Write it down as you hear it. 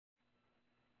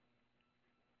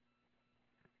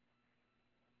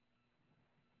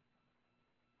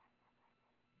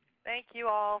Thank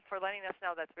you all for letting us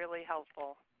know. That's really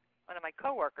helpful. One of my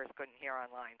coworkers couldn't hear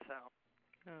online, so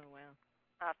Oh, wow.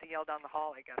 I'll have to yell down the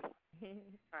hall, I guess.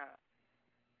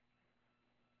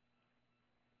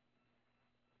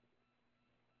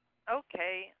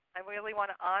 Okay, I really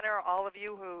want to honor all of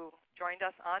you who joined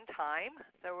us on time,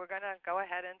 so we're going to go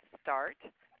ahead and start.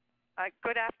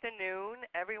 Good afternoon,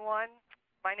 everyone.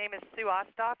 My name is Sue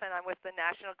Ostoff, and I'm with the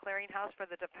National Clearinghouse for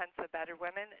the Defense of Battered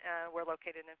Women. We're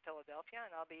located in Philadelphia,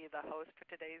 and I'll be the host for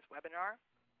today's webinar.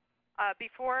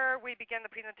 Before we begin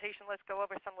the presentation, let's go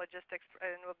over some logistics,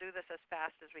 and we'll do this as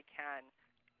fast as we can.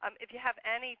 If you have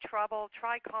any trouble,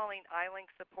 try calling iLink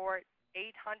support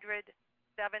 800-799-4510.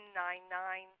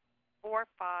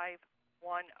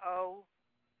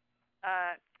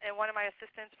 And one of my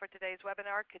assistants for today's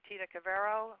webinar, Katita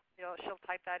Cavero, she'll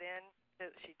type that in.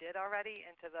 She did already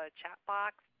into the chat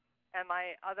box. And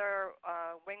my other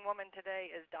wing woman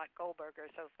today is Dot Goldberger,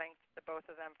 so thanks to both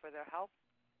of them for their help.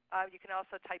 You can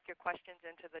also type your questions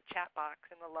into the chat box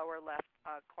in the lower left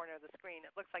corner of the screen.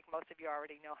 It looks like most of you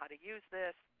already know how to use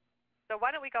this. So why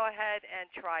don't we go ahead and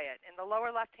try it. In the lower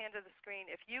left hand of the screen,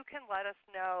 if you can let us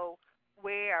know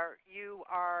where you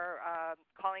are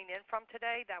calling in from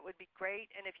today, that would be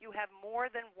great. And if you have more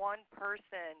than one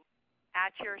person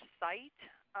at your site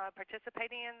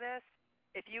participating in this,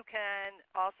 if you can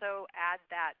also add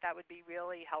that, that would be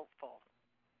really helpful.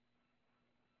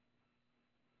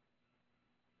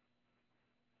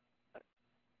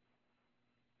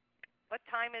 What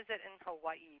time is it in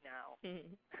Hawaii now?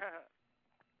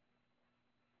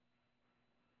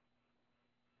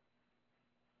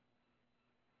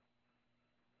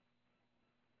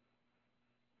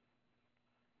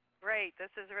 Great.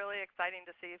 This is really exciting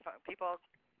to see people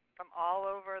from all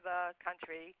over the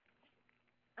country.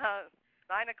 9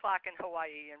 o'clock in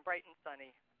Hawaii and bright and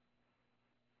sunny.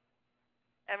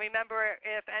 And remember,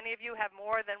 if any of you have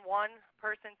more than one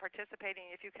person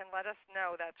participating, if you can let us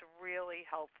know, that's really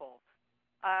helpful.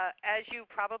 As you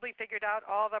probably figured out,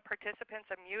 all the participants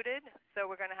are muted, so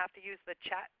we're going to have to use the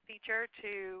chat feature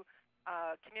to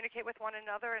communicate with one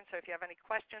another. And so if you have any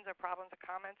questions or problems or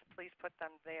comments, please put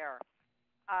them there.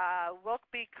 I'll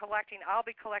be collecting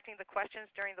the questions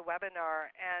during the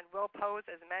webinar, and we'll pose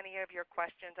as many of your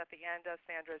questions at the end of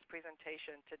Sandra's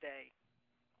presentation today.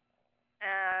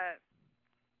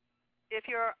 If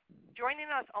you're joining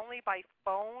us only by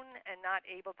phone and not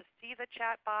able to see the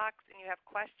chat box and you have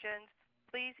questions,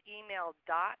 please email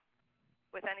Dot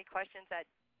with any questions at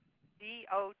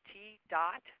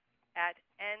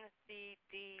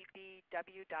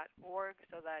dot@ncdbw.org.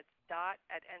 So that's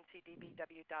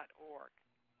dot@ncdbw.org.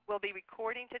 We'll be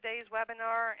recording today's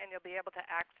webinar, and you'll be able to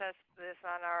access this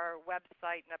on our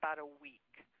website in about a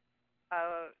week.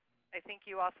 I think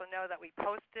you also know that we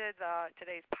posted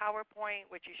today's PowerPoint,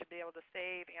 which you should be able to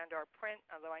save and or print,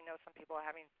 although I know some people are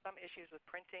having some issues with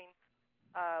printing.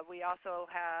 We also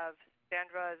have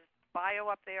Sandra's bio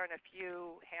up there and a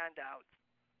few handouts.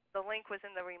 The link was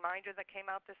in the reminder that came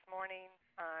out this morning,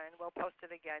 and we'll post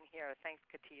it again here. Thanks,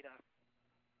 Katita.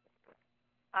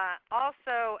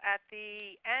 Also, at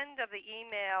the end of the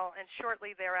email and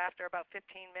shortly thereafter, about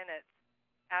 15 minutes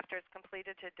after it's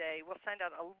completed today, we'll send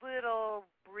out a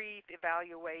little brief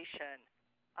evaluation.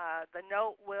 The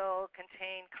note will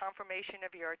contain confirmation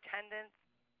of your attendance,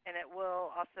 and it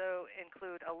will also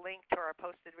include a link to our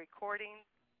posted recordings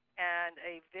and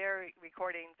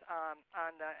recordings on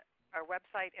our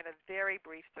website, and a very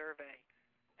brief survey.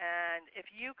 And if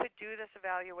you could do this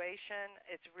evaluation,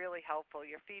 it's really helpful.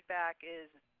 Your feedback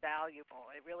is valuable.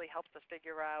 It really helps us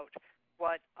figure out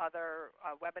what other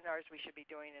webinars we should be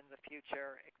doing in the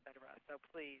future, etc. So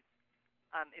please,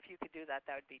 if you could do that,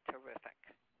 that would be terrific.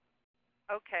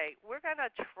 Okay, we're going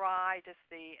to try to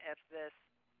see if this,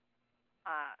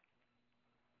 I'm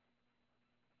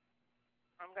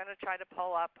going to try to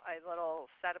pull up a little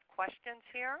set of questions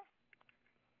here.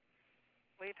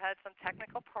 We've had some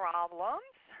technical problems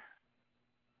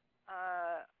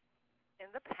in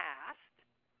the past.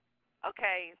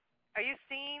 Okay, are you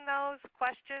seeing those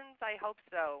questions? I hope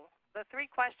so. The three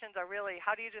questions are really,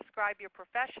 how do you describe your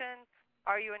profession?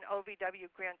 Are you an OVW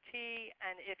grantee?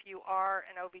 And if you are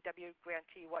an OVW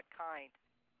grantee, what kind?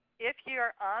 If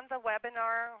you're on the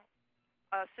webinar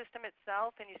system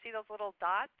itself and you see those little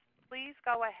dots, please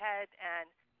go ahead and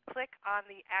click on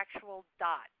the actual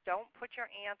dot. Don't put your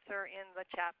answer in the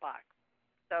chat box.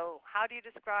 So how do you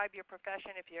describe your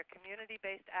profession? If you're a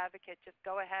community-based advocate, just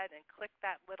go ahead and click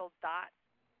that little dot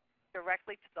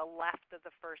directly to the left of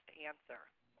the first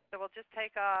answer. So we'll just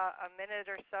take a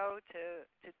minute or so to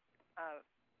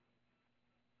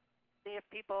see if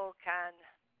people can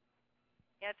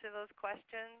answer those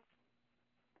questions.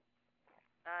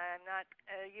 I'm not,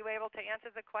 are you able to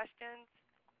answer the questions?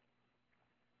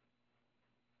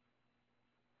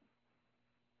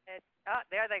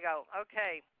 There they go.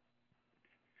 Okay.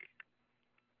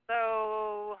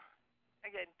 So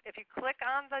again, if you click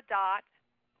on the dot,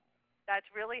 that's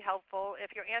really helpful.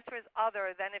 If your answer is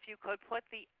other, then if you could put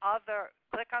the other,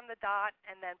 click on the dot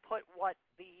and then put what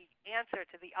the answer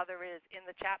to the other is in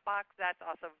the chat box, that's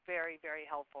also very, very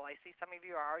helpful. I see some of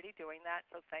you are already doing that,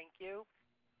 so thank you.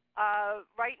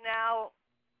 Right now,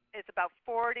 it's about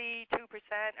 42%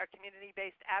 are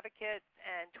community-based advocates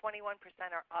and 21%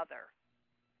 are other.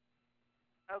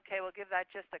 Okay, we'll give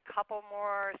that just a couple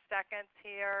more seconds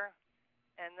here.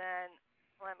 And then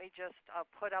let me just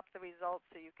put up the results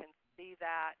so you can see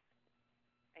that.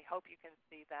 I hope you can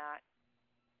see that.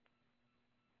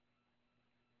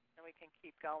 And we can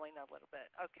keep going a little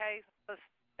bit. Okay, so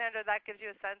Sandra, that gives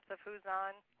you a sense of who's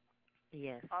on?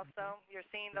 Yes. Also, you're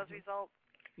seeing those results?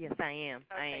 Yes, I am.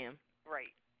 Okay, I am.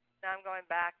 great. Now I'm going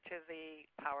back to the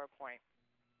PowerPoint.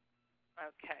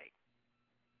 Okay.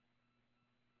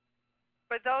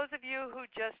 For those of you who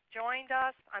just joined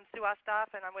us, I'm Sue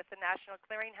Ostoff, and I'm with the National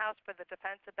Clearinghouse for the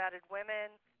Defense of Battered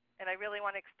Women. And I really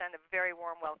want to extend a very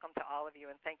warm welcome to all of you,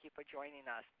 and thank you for joining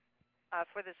us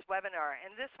for this webinar.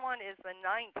 And this one is the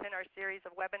 9th in our series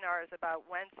of webinars about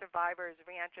when survivors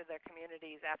reenter their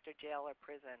communities after jail or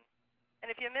prison. And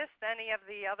if you missed any of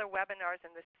the other webinars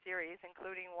in this series,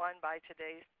 including one by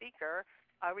today's speaker,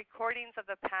 recordings of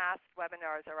the past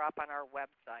webinars are up on our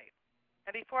website.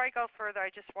 And before I go further, I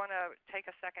just want to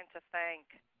take a second to thank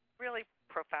really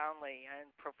profoundly and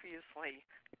profusely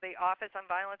the Office on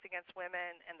Violence Against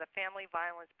Women and the Family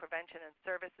Violence Prevention and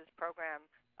Services Program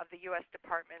of the U.S.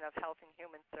 Department of Health and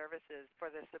Human Services for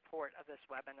the support of this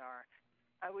webinar.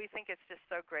 We think it's just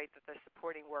so great that they're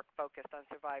supporting work focused on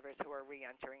survivors who are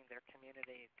reentering their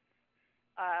communities.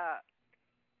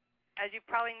 As you've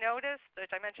probably noticed,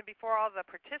 as I mentioned before, all the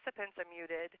participants are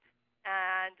muted.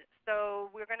 And so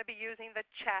we're going to be using the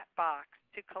chat box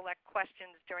to collect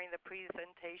questions during the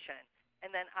presentation.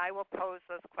 And then I will pose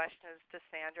those questions to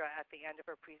Sandra at the end of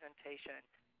her presentation.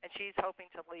 And she's hoping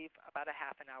to leave about a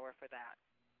half an hour for that.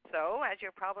 So as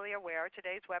you're probably aware,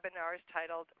 today's webinar is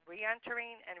titled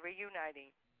Reentering and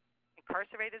Reuniting,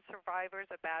 Incarcerated Survivors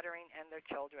of Battering and Their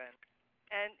Children.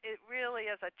 And it really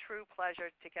is a true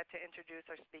pleasure to get to introduce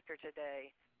our speaker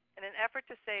today. In an effort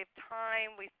to save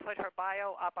time, we've put her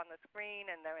bio up on the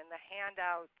screen, and they're in the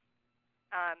handout.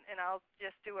 And I'll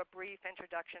just do a brief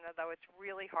introduction, although it's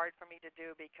really hard for me to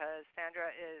do because Sandra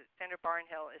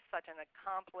Barnhill is such an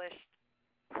accomplished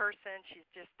person. She's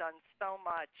just done so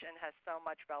much and has so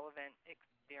much relevant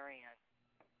experience.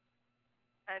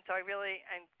 And so I really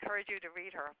encourage you to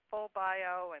read her full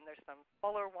bio, and there's some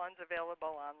fuller ones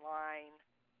available online.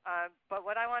 But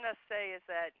what I want to say is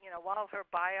that, while her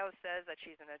bio says that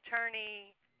she's an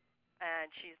attorney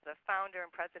and she's the founder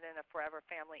and president of Forever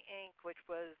Family, Inc., which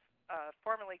was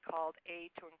formerly called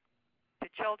Aid to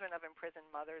Children of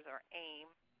Imprisoned Mothers, or AIM,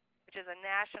 which is a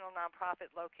national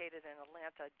nonprofit located in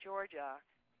Atlanta, Georgia,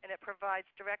 and it provides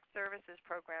direct services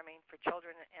programming for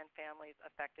children and families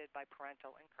affected by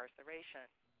parental incarceration.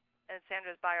 And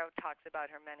Sandra's bio talks about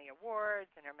her many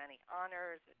awards and her many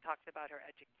honors. It talks about her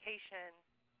education.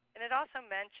 And it also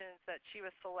mentions that she was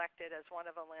selected as one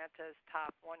of Atlanta's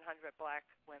top 100 Black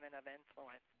women of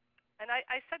influence. And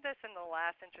I said this in the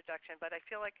last introduction, but I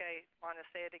feel like I want to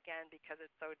say it again because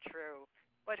it's so true.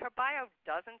 What her bio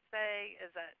doesn't say is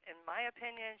that, in my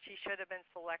opinion, she should have been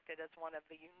selected as one of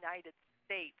the United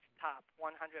States top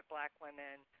 100 Black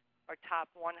women, or top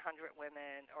 100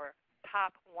 women, or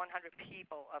top 100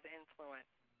 people of influence,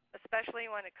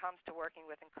 especially when it comes to working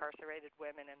with incarcerated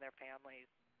women and their families.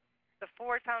 The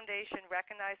Ford Foundation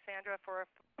recognized Sandra for her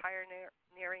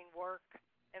pioneering work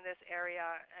in this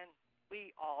area, and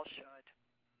we all should.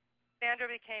 Sandra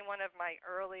became one of my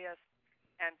earliest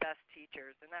and best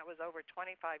teachers, and that was over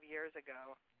 25 years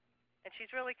ago. And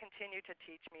she's really continued to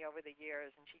teach me over the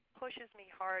years, and she pushes me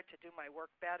hard to do my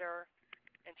work better,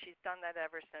 and she's done that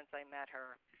ever since I met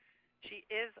her. She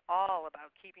is all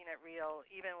about keeping it real,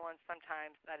 even when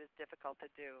sometimes that is difficult to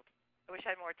do. I wish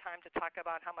I had more time to talk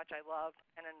about how much I love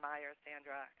and admire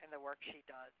Sandra and the work she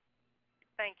does.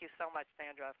 Thank you so much,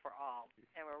 Sandra, for all.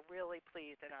 And we're really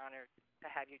pleased and honored to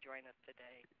have you join us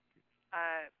today.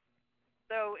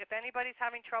 So if anybody's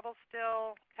having trouble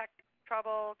still, tech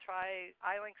trouble, try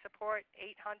iLink support,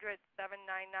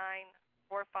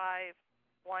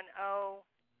 800-799-4510.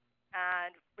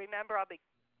 And remember, I'll be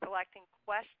collecting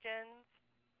questions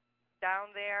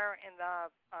down there in the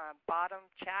bottom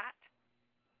chat.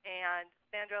 And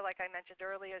Sandra, like I mentioned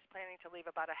earlier, is planning to leave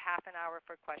about a half an hour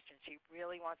for questions. She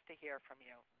really wants to hear from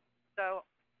you. So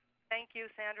Thank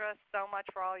you, Sandra, so much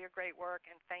for all your great work,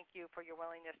 and thank you for your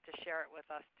willingness to share it with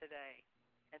us today.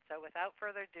 And so without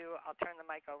further ado, I'll turn the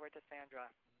mic over to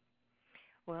Sandra.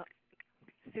 Well,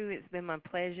 Sue, it's been my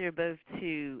pleasure both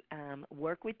to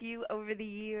work with you over the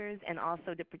years and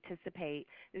also to participate.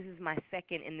 This is my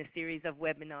second in the series of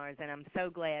webinars, and I'm so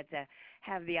glad to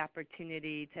have the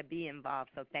opportunity to be involved,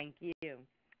 so thank you.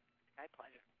 My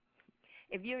pleasure.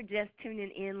 If you're just tuning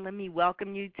in, let me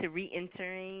welcome you to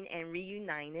Reentering and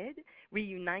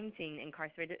Reuniting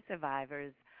Incarcerated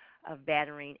Survivors of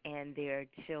Battering and Their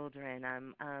Children.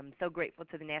 I'm so grateful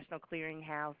to the National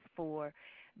Clearinghouse for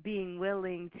being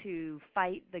willing to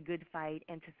fight the good fight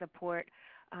and to support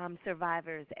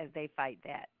survivors as they fight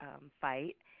that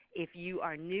fight. If you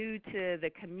are new to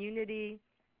the community,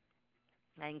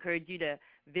 I encourage you to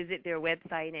visit their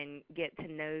website and get to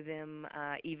know them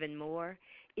even more.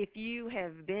 If you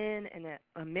have been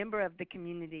a member of the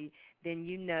community, then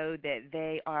you know that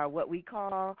they are what we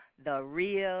call the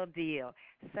real deal.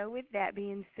 So with that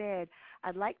being said,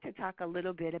 I'd like to talk a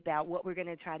little bit about what we're going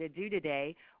to try to do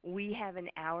today. We have an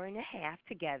hour and a half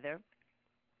together,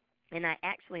 and I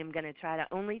actually am going to try to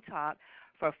only talk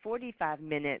for 45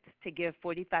 minutes to give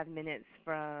 45 minutes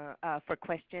for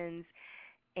questions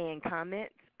and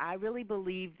comments. I really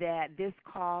believe that this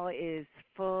call is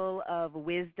full of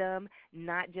wisdom,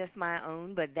 not just my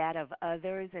own, but that of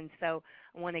others. And so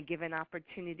I want to give an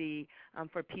opportunity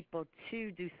for people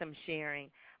to do some sharing.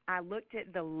 I looked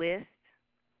at the list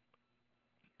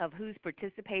of who's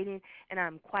participating, and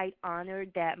I'm quite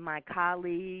honored that my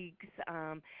colleagues,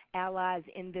 allies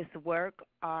in this work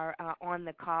are on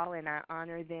the call, and I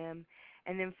honor them.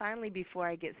 And then finally, before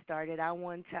I get started, I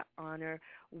want to honor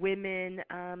women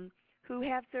who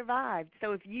have survived.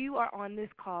 So if you are on this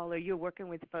call or you're working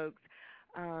with folks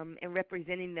and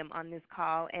representing them on this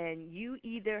call, and you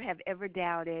either have ever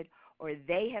doubted or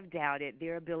they have doubted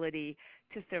their ability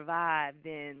to survive,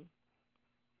 then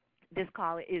this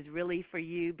call is really for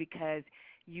you because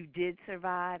you did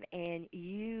survive and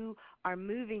you are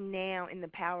moving now in the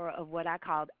power of what I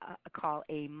call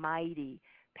a mighty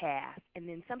past. And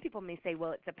then some people may say,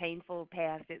 well, it's a painful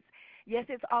past. Yes,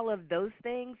 it's all of those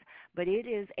things, but it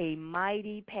is a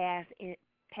mighty past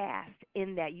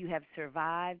in that you have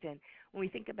survived. And when we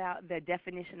think about the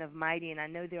definition of mighty, and I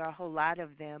know there are a whole lot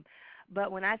of them,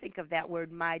 but when I think of that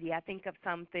word mighty, I think of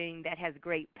something that has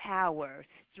great power,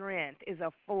 strength, is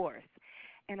a force.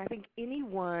 And I think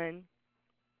anyone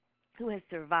who has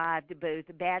survived both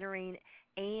battering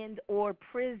and or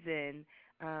prison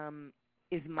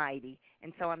is mighty.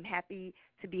 And so I'm happy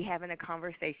to be having a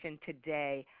conversation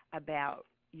today about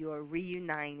your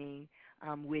reuniting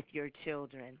with your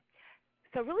children.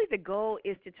 So really the goal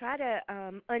is to try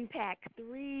to unpack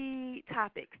 3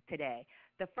 topics today.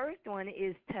 The first one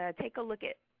is to take a look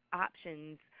at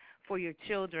options for your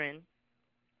children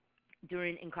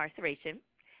during incarceration.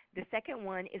 The second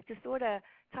one is to sort of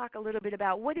talk a little bit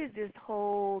about what is this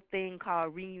whole thing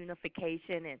called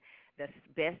reunification and the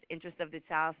best interest of the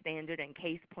child standard and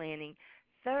case planning.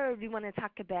 Third, we want to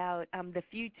talk about the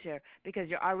future because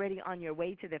you're already on your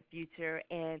way to the future,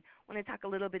 and want to talk a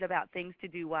little bit about things to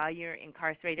do while you're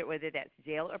incarcerated, whether that's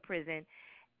jail or prison,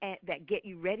 and that get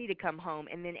you ready to come home.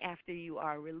 And then after you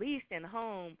are released and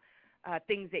home,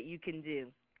 things that you can do.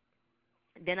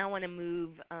 Then I want to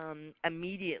move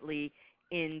immediately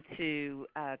into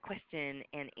question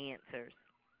and answers.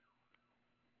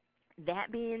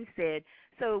 That being said,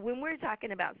 so when we're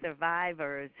talking about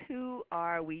survivors, who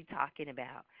are we talking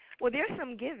about? Well, there's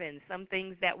some givens, some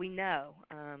things that we know.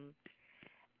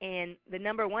 And the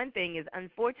number one thing is,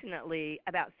 unfortunately,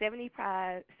 about 70%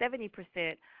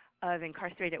 of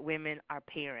incarcerated women are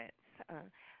parents.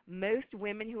 Most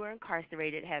women who are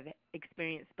incarcerated have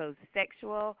experienced both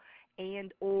sexual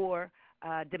and or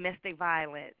domestic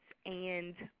violence.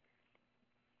 And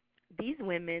these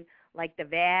women, like the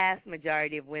vast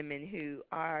majority of women who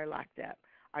are locked up,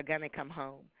 are going to come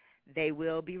home. They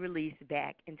will be released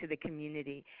back into the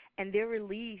community. And their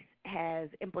release has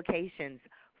implications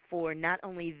for not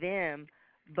only them,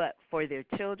 but for their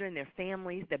children, their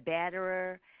families, the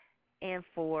batterer, and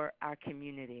for our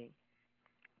community.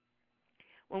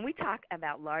 When we talk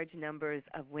about large numbers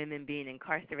of women being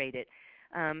incarcerated,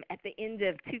 at the end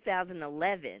of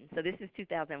 2011, so this is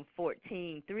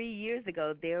 2014, 3 years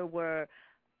ago, there were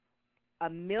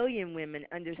 1 million women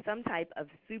under some type of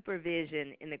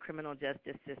supervision in the criminal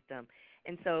justice system.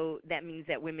 And so that means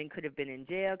that women could have been in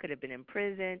jail, could have been in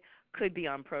prison, could be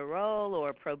on parole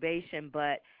or probation,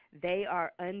 but they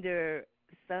are under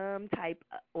some type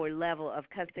or level of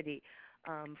custody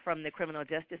from the criminal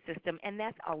justice system, and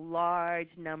that's a large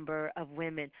number of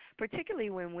women,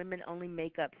 particularly when women only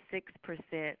make up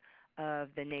 6% of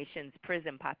the nation's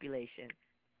prison population.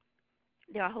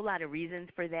 There are a whole lot of reasons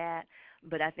for that,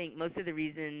 but I think most of the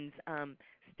reasons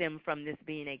stem from this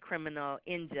being a criminal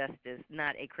injustice,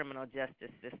 not a criminal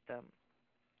justice system.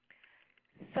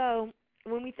 So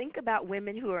when we think about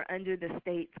women who are under the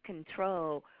state's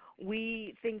control,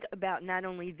 we think about not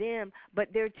only them,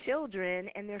 but their children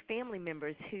and their family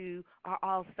members who are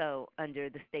also under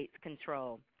the state's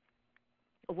control.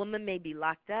 A woman may be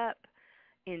locked up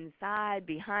inside,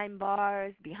 behind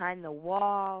bars, behind the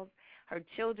walls. Her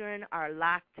children are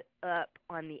locked up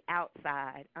on the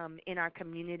outside in our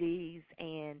communities,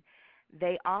 and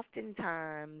they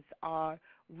oftentimes are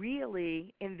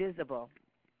really invisible.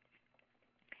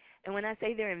 And when I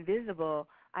say they're invisible,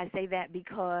 I say that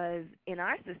because in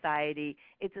our society,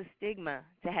 it's a stigma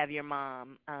to have your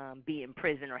mom be in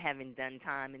prison or having done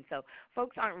time. And so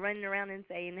folks aren't running around and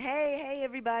saying, hey,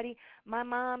 everybody, my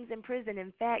mom's in prison.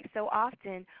 In fact, so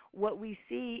often what we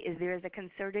see is there is a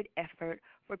concerted effort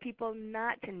for people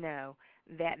not to know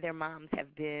that their moms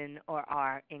have been or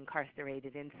are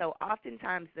incarcerated. And so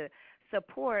oftentimes the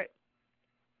support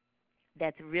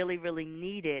that's really, really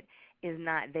needed is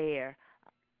not there.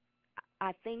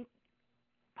 I think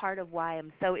part of why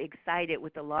I'm so excited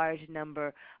with the large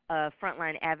number of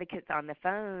frontline advocates on the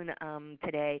phone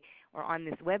today or on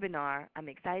this webinar, I'm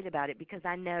excited about it because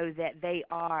I know that they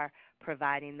are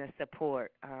providing the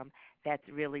support that's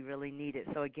really, really needed.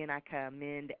 So again, I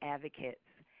commend advocates.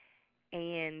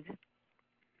 And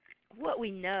what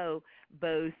we know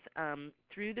both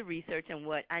through the research and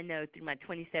what I know through my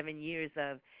 27 years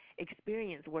of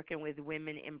experience working with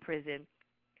women in prison,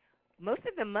 most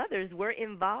of the mothers were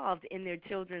involved in their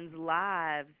children's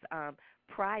lives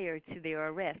prior to their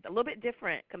arrest. A little bit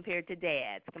different compared to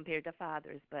dads, compared to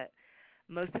fathers, but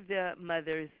most of the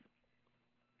mothers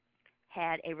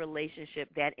had a relationship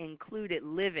that included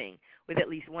living with at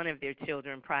least one of their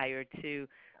children prior to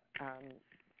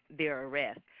their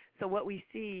arrest. So what we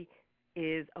see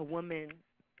is a woman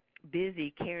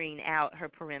busy carrying out her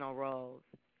parental roles.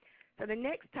 So the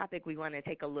next topic we want to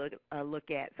take a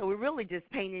look at, so we're really just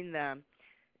painting the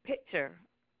picture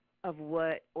of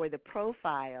what, or the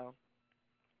profile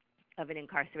of an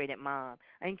incarcerated mom.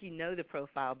 I think you know the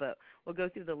profile, but we'll go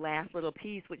through the last little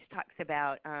piece, which talks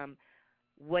about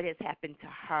what has happened to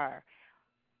her.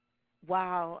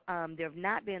 While there have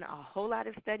not been a whole lot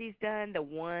of studies done, the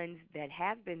ones that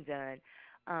have been done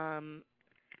are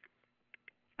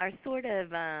sort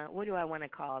of, what do I want to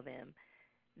call them?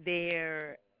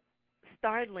 They're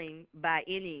startling by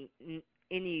any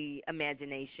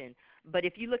imagination. But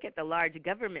if you look at the large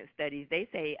government studies, they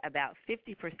say about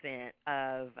 50%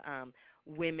 of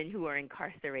women who are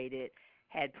incarcerated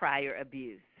had prior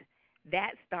abuse.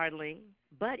 That's startling.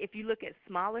 But if you look at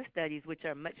smaller studies, which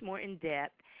are much more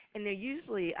in-depth, and they're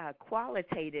usually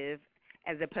qualitative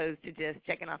as opposed to just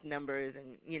checking off numbers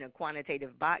and,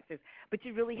 quantitative boxes, but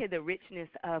you really hear the richness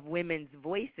of women's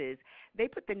voices, they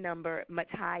put the number much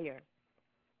higher.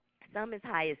 Some as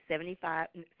high as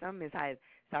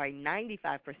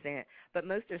 95%, but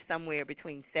most are somewhere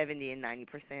between 70 and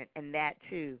 90%, and that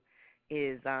too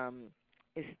is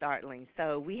startling.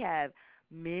 So we have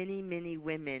many, many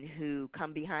women who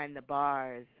come behind the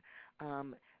bars,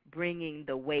 bringing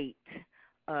the weight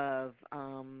of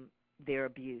their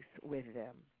abuse with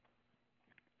them.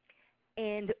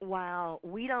 And while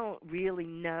we don't really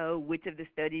know which of the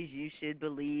studies you should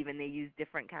believe, and they use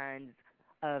different kinds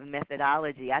of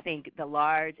methodology, I think the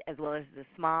large as well as the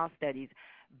small studies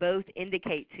both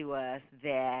indicate to us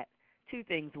that two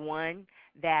things. One,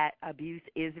 that abuse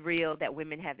is real, that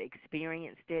women have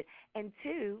experienced it, and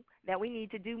two, that we need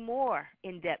to do more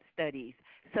in-depth studies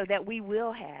so that we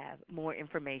will have more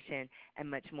information and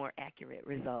much more accurate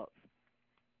results.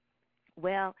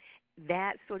 Well,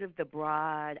 that's sort of the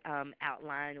broad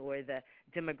outline or the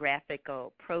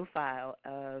demographical profile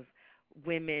of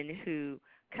women who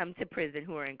come to prison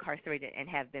who are incarcerated and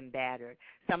have been battered.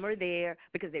 Some are there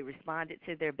because they responded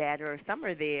to their batterer. Some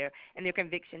are there and their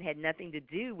conviction had nothing to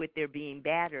do with their being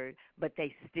battered, but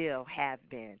they still have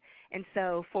been. And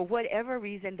so for whatever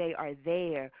reason they are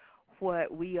there,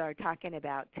 what we are talking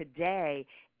about today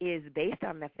is based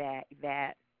on the fact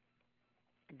that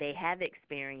they have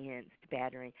experienced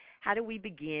battering. How do we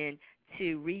begin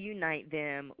to reunite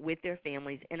them with their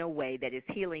families in a way that is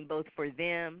healing both for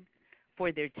them,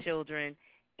 for their children,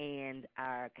 and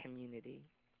our community?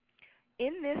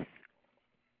 In this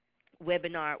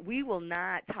webinar, we will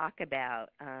not talk about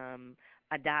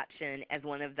adoption as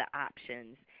one of the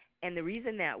options. And the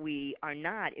reason that we are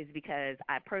not is because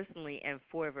I personally and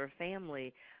Forever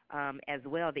Family, as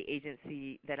well, the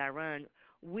agency that I run,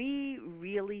 we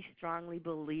really strongly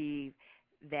believe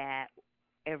that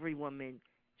every woman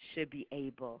should be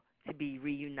able to be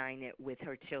reunited with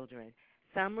her children.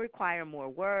 Some require more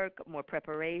work, more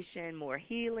preparation, more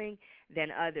healing than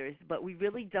others, but we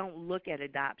really don't look at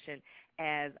adoption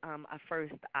as a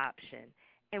first option.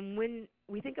 And when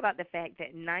we think about the fact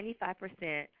that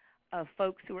 95% of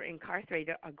folks who are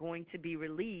incarcerated are going to be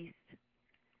released,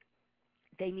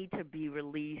 they need to be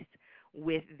released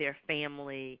with their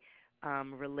family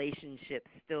relationships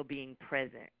still being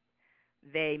present.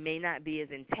 They may not be as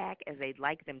intact as they'd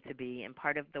like them to be, and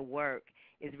part of the work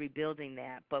is rebuilding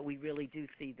that, but we really do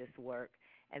see this work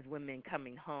as women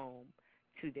coming home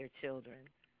to their children.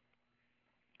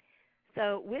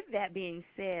 So with that being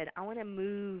said, I want to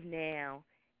move now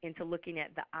into looking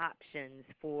at the options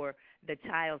for the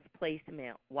child's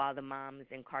placement while the mom is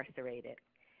incarcerated.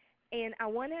 And I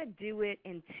want to do it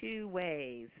in two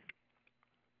ways.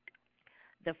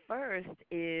 The first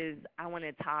is I want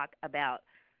to talk about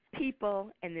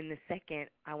people, and then the second,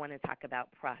 I want to talk about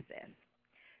process.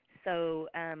 So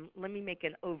let me make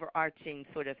an overarching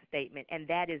sort of statement, and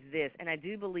that is this, and I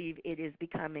do believe it is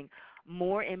becoming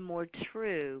more and more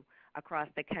true across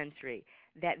the country,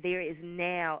 that there is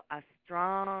now a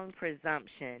strong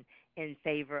presumption in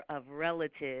favor of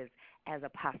relatives as a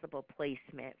possible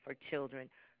placement for children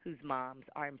whose moms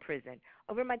are in prison.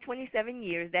 Over my 27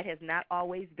 years, that has not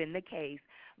always been the case,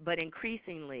 but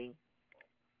increasingly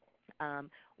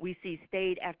we see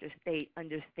state after state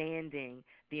understanding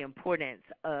the importance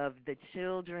of the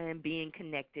children being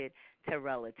connected to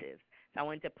relatives. So I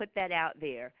wanted to put that out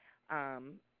there.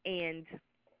 And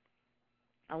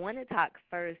I want to talk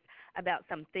first about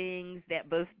some things that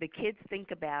both the kids think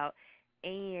about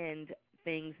and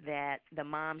things that the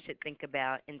mom should think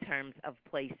about in terms of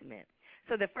placement.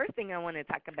 So the first thing I want to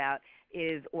talk about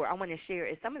is, or I want to share,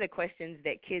 is some of the questions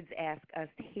that kids ask us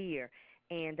here.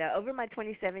 And over my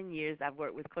 27 years, I've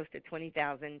worked with close to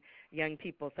 20,000 young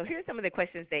people. So here's some of the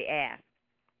questions they ask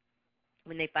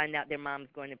when they find out their mom's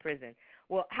going to prison.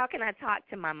 Well, how can I talk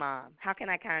to my mom? How can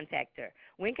I contact her?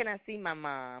 When can I see my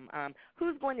mom?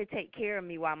 Who's going to take care of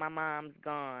me while my mom's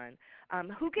gone?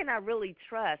 Who can I really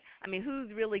trust? I mean,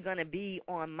 who's really going to be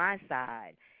on my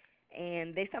side?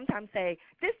 And they sometimes say,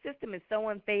 this system is so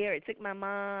unfair. It took my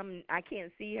mom. I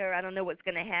can't see her. I don't know what's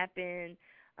going to happen.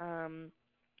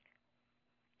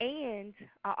 And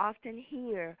I often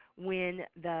hear when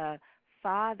the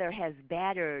father has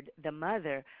battered the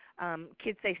mother,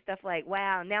 kids say stuff like,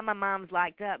 wow, now my mom's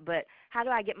locked up, but how do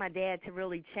I get my dad to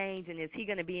really change, and is he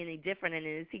going to be any different, and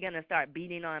is he going to start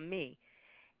beating on me?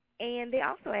 And they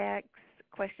also ask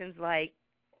questions like,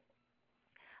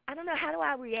 I don't know, how do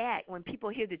I react when people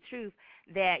hear the truth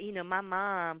that, you know, my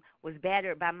mom was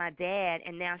battered by my dad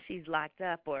and now she's locked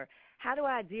up? Or how do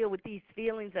I deal with these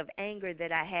feelings of anger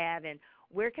that I have, and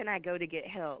where can I go to get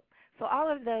help? So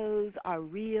all of those are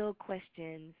real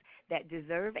questions that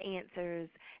deserve answers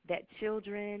that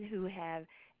children who have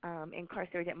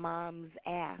incarcerated moms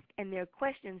ask. And they're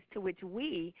questions to which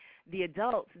we, the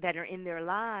adults that are in their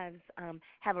lives,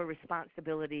 have a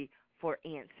responsibility for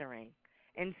answering.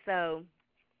 And so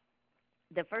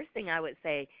the first thing I would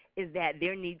say is that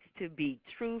there needs to be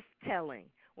truth-telling.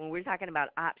 When we're talking about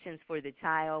options for the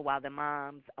child while the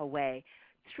mom's away,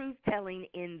 truth-telling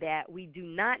in that we do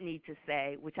not need to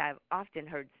say, which I've often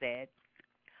heard said,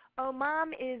 oh,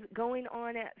 mom is going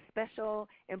on a special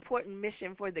important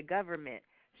mission for the government.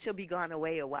 She'll be gone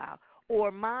away a while.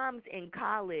 Or mom's in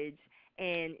college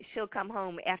and she'll come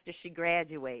home after she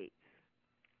graduates.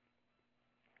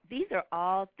 These are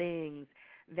all things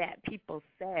that people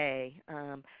say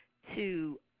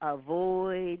to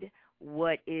avoid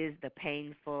what is the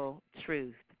painful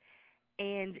truth.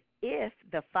 And if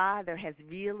the father has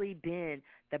really been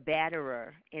the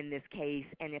batterer in this case,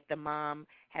 and if the mom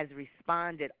has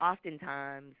responded,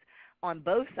 oftentimes on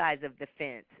both sides of the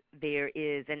fence, there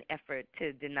is an effort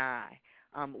to deny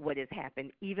what has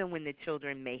happened, even when the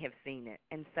children may have seen it.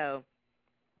 And so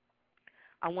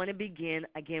I want to begin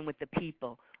again with the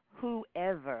people.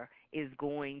 Whoever is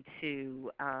going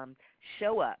to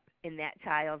show up in that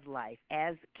child's life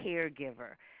as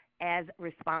caregiver, as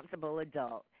responsible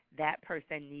adult, that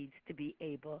person needs to be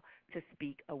able to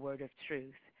speak a word of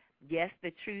truth. Yes,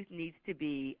 the truth needs to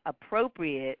be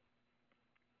appropriate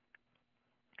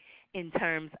in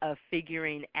terms of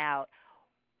figuring out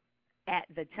at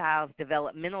the child's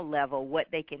developmental level what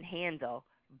they can handle,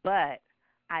 but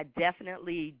I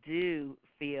definitely do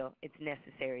feel it's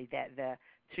necessary that the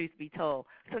truth be told.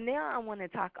 So now I want to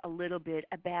talk a little bit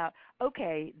about,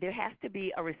 okay, there has to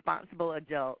be a responsible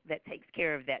adult that takes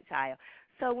care of that child.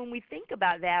 So when we think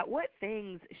about that, what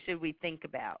things should we think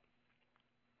about?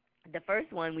 The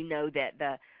first one, we know that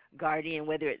the guardian,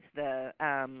 whether it's the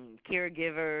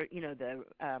caregiver, the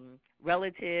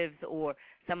relatives, or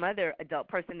some other adult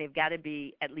person, they've got to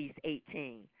be at least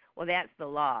 18. Well, that's the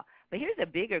law. But here's a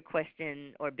bigger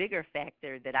question or bigger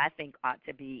factor that I think ought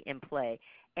to be in play,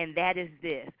 and that is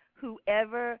this.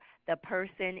 Whoever the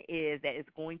person is that is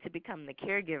going to become the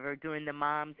caregiver during the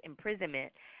mom's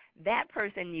imprisonment, that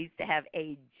person needs to have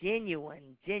a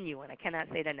genuine, I cannot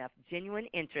say it enough, genuine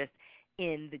interest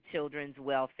in the children's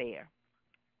welfare.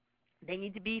 They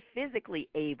need to be physically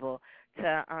able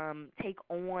to take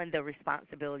on the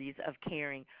responsibilities of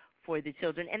caring for the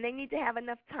children, and they need to have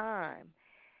enough time.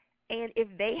 And if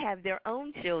they have their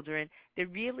own children, there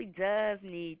really does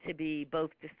need to be both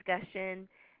discussion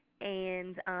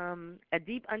and a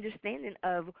deep understanding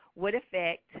of what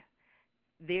effect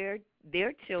their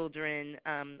children,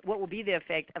 what will be the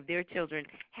effect of their children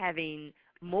having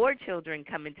more children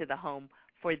come into the home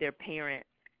for their parent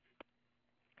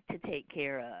to take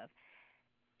care of.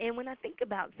 And when I think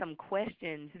about some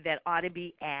questions that ought to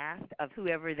be asked of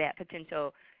whoever that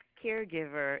potential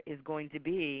caregiver is going to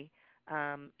be,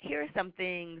 here are some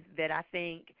things that I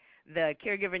think the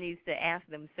caregiver needs to ask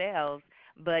themselves,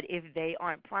 but if they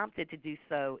aren't prompted to do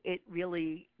so,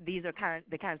 these are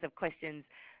the kinds of questions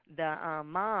the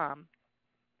mom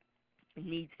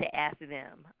needs to ask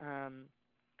them.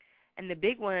 And the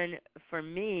big one for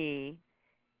me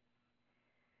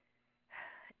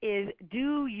is,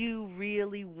 do you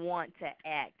really want to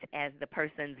act as the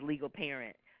person's legal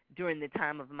parent during the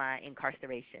time of my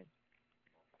incarceration?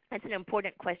 That's an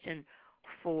important question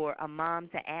for a mom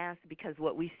to ask, because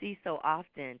what we see so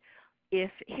often,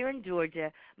 if here in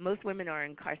Georgia, most women are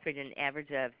incarcerated an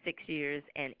average of 6 years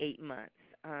and 8 months.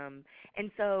 And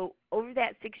so over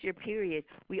that 6-year period,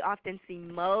 we often see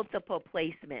multiple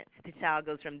placements. The child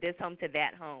goes from this home to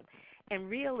that home. And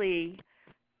really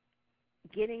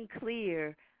getting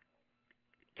clear,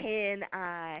 can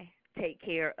I take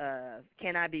care of,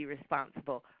 can I be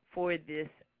responsible for this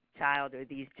child or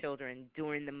these children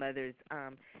during the mother's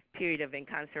period of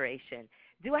incarceration?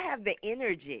 Do I have the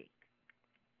energy?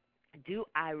 Do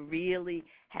I really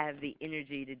have the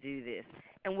energy to do this?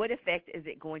 And what effect is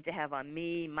it going to have on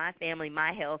me, my family,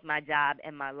 my health, my job,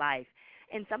 and my life?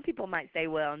 And some people might say,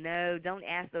 well, no, don't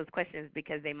ask those questions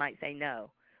because they might say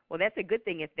no. Well, that's a good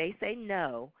thing if they say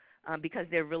no because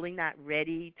they're really not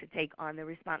ready to take on the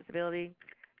responsibility.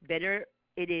 Better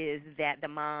it is that the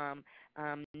mom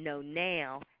know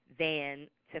now than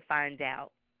to find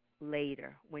out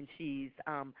later when she's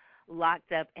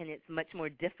locked up, and it's much more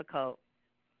difficult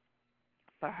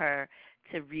for her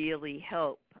to really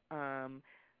help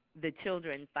the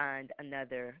children find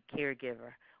another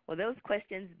caregiver. Well, those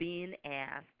questions being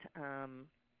asked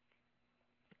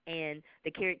and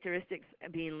the characteristics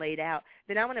being laid out,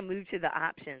 then I want to move to the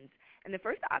options. And the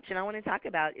first option I want to talk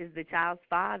about is the child's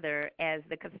father as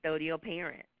the custodial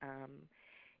parent.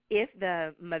 If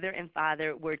the mother and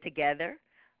father were together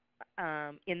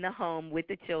in the home with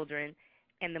the children,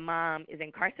 and the mom is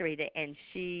incarcerated and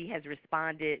she has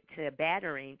responded to his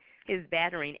battering,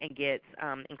 and gets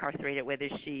incarcerated, whether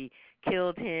she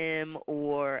killed him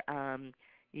or,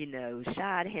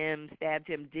 shot him, stabbed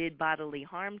him, did bodily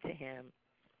harm to him,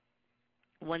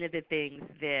 one of the things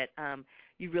that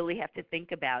you really have to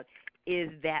think about is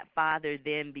that father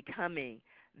then becoming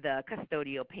the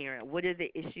custodial parent. What are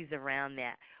the issues around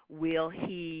that? Will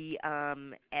he,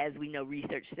 as we know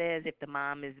research says, if the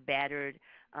mom is battered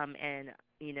and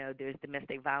there's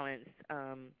domestic violence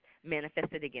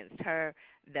manifested against her,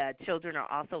 the children are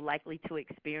also likely to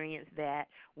experience that.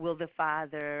 Will the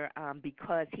father,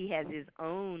 because he has his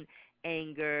own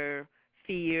anger,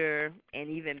 fear, and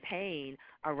even pain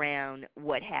around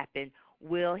what happened,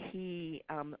 will he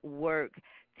work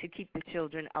to keep the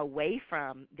children away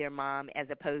from their mom as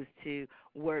opposed to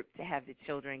work to have the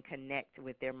children connect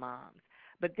with their moms?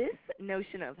 But this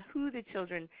notion of who the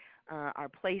children are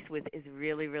placed with is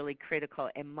really, really critical,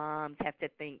 and moms have to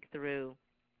think through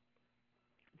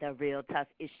the real tough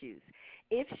issues.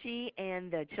 If she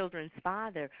and the children's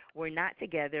father were not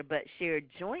together but shared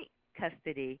joint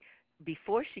custody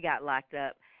before she got locked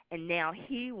up, and now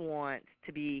he wants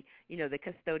to be, the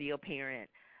custodial parent,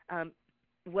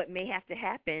 what may have to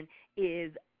happen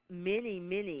is many,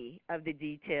 many of the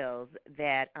details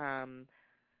that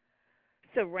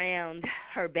surround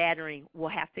her battering will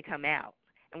have to come out.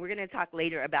 And we're going to talk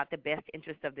later about the best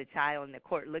interest of the child, and the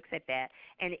court looks at that.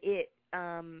 And it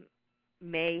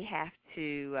may have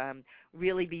to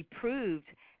really be proved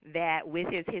that with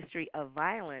his history of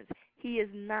violence, he is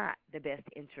not the best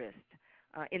interest,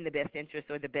 in the best interest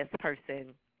or the best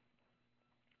person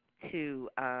to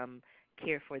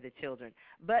care for the children.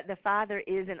 But the father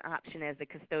is an option as the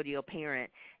custodial parent,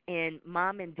 and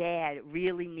mom and dad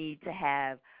really need to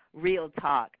have real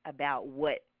talk about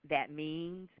what that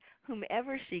means.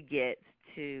 Whomever she gets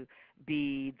to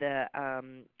be the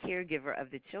caregiver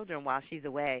of the children while she's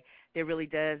away, there really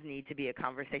does need to be a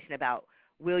conversation about,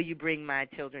 will you bring my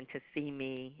children to see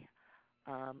me?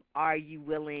 Are you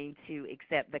willing to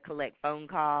accept the collect phone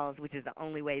calls, which is the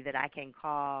only way that I can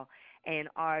call? And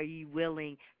are you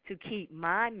willing to keep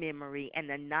my memory and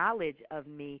the knowledge of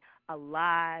me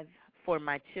alive for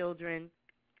my children?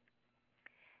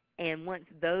 And once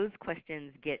those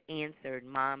questions get answered,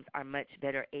 moms are much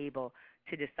better able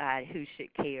to decide who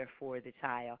should care for the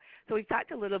child. So we've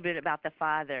talked a little bit about the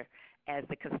father as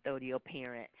the custodial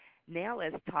parent. Now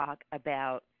let's talk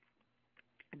about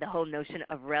the whole notion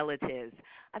of relatives.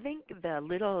 I think the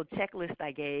little checklist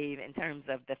I gave in terms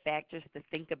of the factors to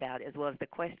think about as well as the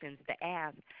questions to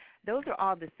ask, those are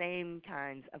all the same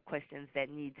kinds of questions that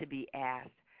need to be asked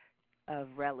of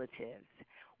relatives.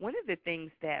 One of the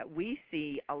things that we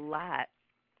see a lot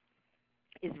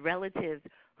is relatives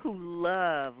who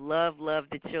love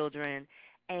the children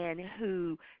and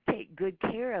who take good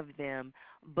care of them,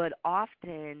 but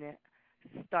often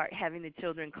start having the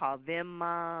children call them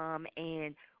mom,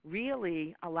 and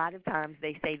really a lot of times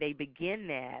they say they begin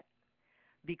that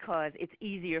because it's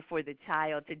easier for the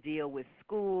child to deal with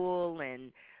school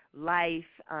and life,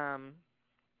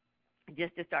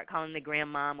 just to start calling the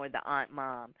grandmom or the aunt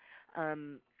mom.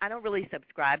 I don't really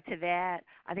subscribe to that.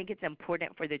 I think it's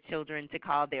important for the children to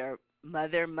call their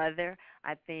mother.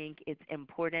 I think it's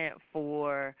important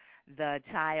for the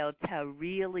child to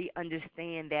really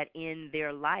understand that in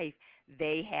their life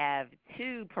they have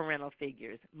two parental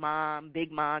figures, mom,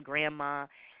 big mom, grandma.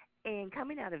 And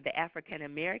coming out of the African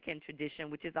American tradition,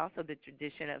 which is also the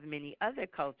tradition of many other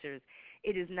cultures,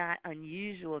 it is not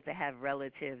unusual to have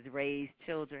relatives raise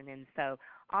children. And so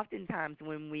oftentimes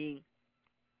when we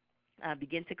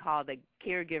begin to call the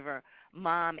caregiver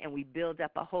mom and we build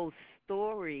up a whole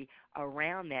story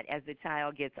around that, as the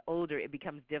child gets older, it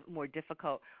becomes more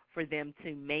difficult for them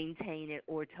to maintain it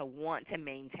or to want to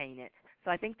maintain it.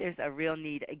 So I think there's a real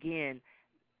need, again,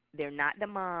 they're not the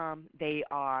mom, they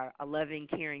are a loving,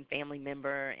 caring family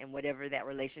member, and whatever that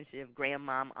relationship,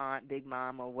 grandmom, aunt, big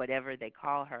mom, or whatever they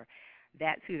call her,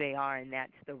 that's who they are and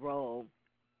that's the role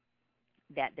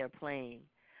that they're playing.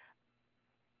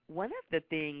 One of the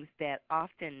things that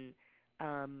often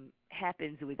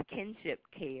happens with kinship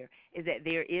care is that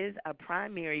there is a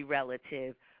primary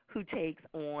relative who takes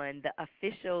on the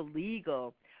official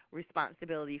legal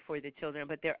responsibility for the children,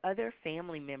 but there are other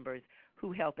family members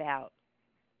who help out.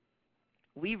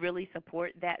 We really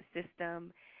support that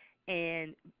system,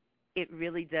 and it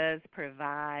really does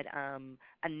provide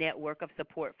a network of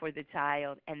support for the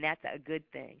child, and that's a good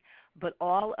thing. But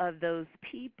all of those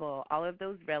people, all of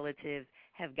those relatives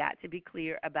have got to be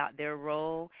clear about their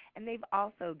role, and they've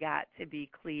also got to be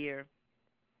clear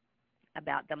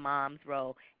about the mom's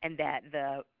role, and that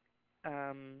the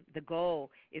goal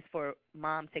is for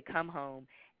mom to come home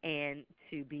and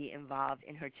to be involved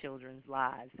in her children's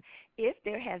lives. If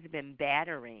there has been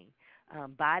battering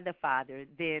by the father,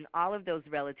 then all of those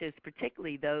relatives,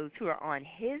 particularly those who are on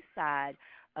his side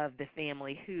of the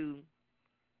family, who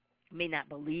may not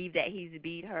believe that he's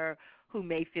beat her, who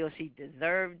may feel she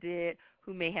deserved it,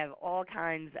 who may have all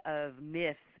kinds of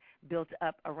myths built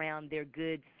up around their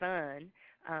good son,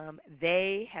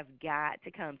 they have got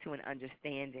to come to an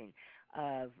understanding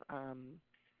of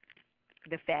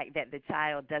the fact that the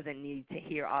child doesn't need to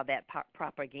hear all that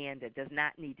propaganda, does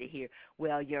not need to hear,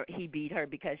 well, he beat her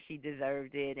because she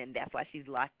deserved it and that's why she's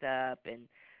locked up. And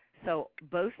so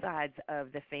both sides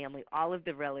of the family, all of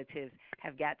the relatives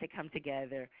have got to come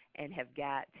together and have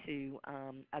got to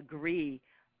agree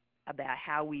about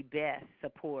how we best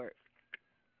support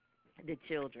the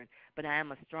children. But I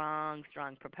am a strong,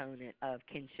 strong proponent of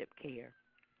kinship care.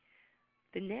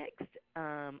 The next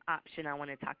option I want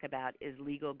to talk about is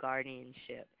legal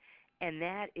guardianship, and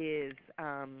that is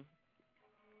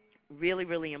really,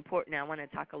 really important. I want to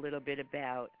talk a little bit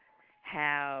about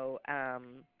how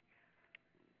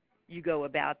you go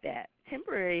about that.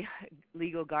 Temporary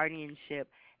legal guardianship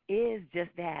is just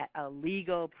that, a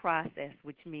legal process,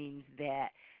 which means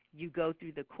that you go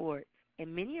through the courts.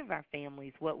 In many of our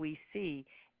families, what we see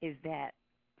is that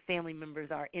family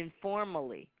members are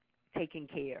informally taking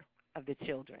care of the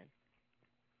children.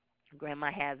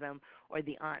 Grandma has them or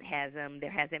the aunt has them.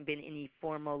 There hasn't been any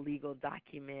formal legal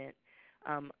document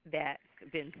that's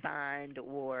been signed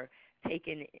or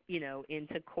taken,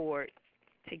 into court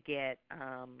to get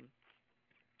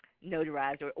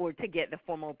notarized or to get the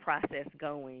formal process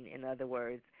going, in other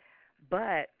words.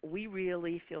 But we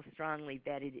really feel strongly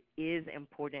that it is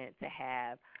important to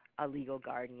have a legal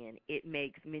guardian. It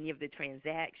makes many of the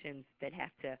transactions that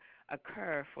have to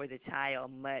occur for the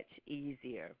child much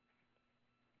easier.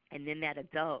 And then that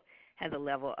adult has a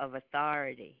level of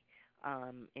authority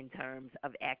in terms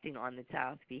of acting on the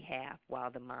child's behalf while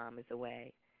the mom is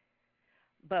away.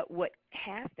 But what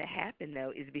has to happen,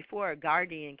 though, is before a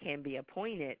guardian can be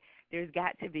appointed, there's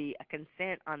got to be a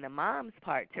consent on the mom's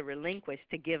part to relinquish,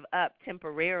 to give up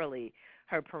temporarily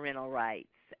her parental rights.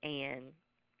 And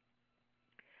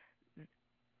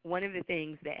one of the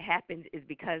things that happens is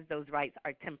because those rights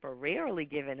are temporarily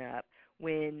given up,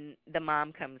 when the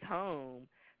mom comes home,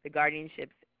 the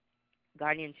guardianship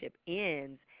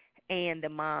ends, and the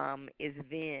mom is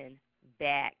then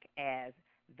back as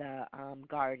the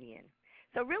guardian.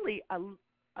 So really,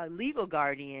 a legal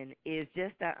guardian is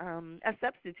just a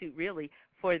substitute, really,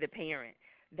 for the parent.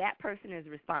 That person is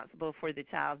responsible for the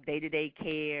child's day-to-day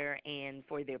care and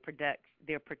for their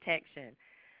protection.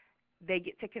 They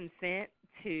get to consent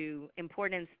to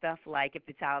important stuff like if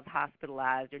the child's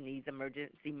hospitalized or needs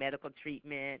emergency medical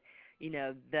treatment.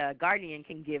 The guardian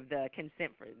can give the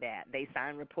consent for that. They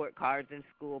sign report cards and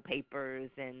school papers,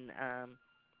 and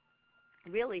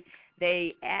really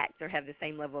they act or have the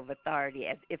same level of authority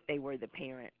as if they were the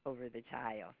parent over the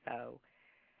child. So,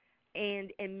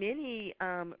 and in many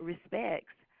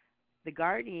respects, the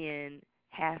guardian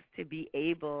has to be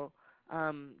able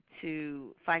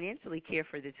to financially care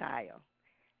for the child.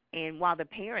 And while the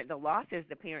law says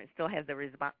the parent still has the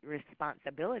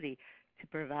responsibility to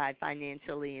provide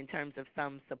financially in terms of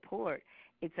some support,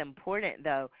 it's important,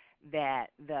 though, that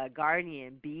the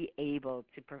guardian be able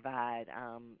to provide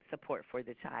support for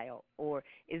the child, or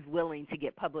is willing to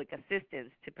get public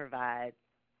assistance to provide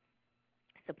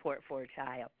support for a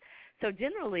child. So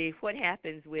generally what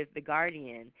happens with the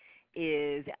guardian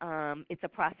is it's a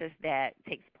process that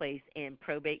takes place in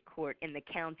probate court in the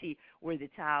county where the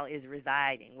child is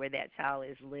residing, where that child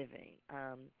is living.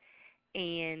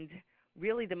 And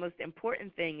really the most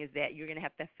important thing is that you're going to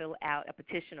have to fill out a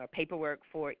petition or paperwork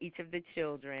for each of the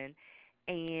children.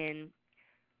 And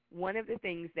one of the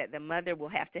things that the mother will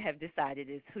have to have decided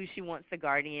is who she wants the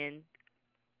guardian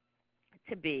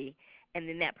to be. And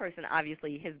then that person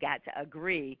obviously has got to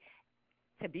agree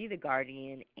to be the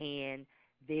guardian, and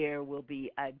there will be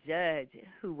a judge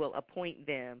who will appoint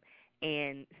them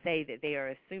and say that they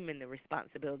are assuming the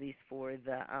responsibilities for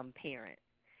the parent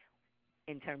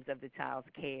in terms of the child's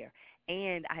care.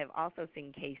 And I have also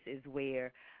seen cases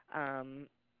where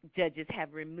judges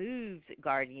have removed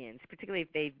guardians, particularly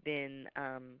if they've been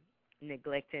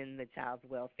neglecting the child's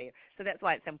welfare. So that's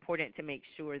why it's important to make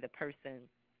sure the person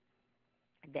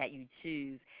that you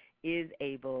choose is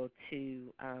able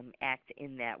to act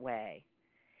in that way.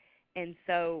 And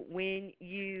so when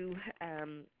you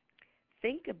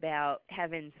think about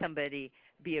having somebody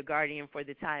be a guardian for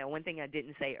the child, one thing I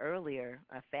didn't say earlier,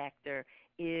 a factor,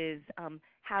 is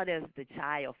how does the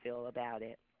child feel about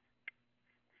it?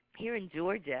 Here in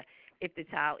Georgia, if the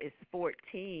child is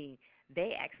 14,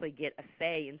 they actually get a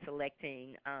say in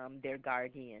selecting their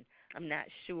guardian. I'm not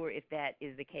sure if that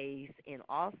is the case in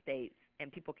all states,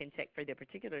 and people can check for their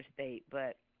particular state,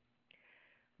 but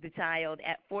the child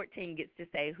at 14 gets to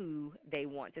say who they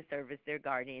want to serve as their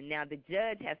guardian. Now, the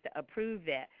judge has to approve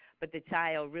that, but the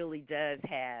child really does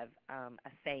have a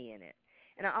say in it.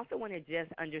 And I also want to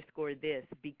just underscore this,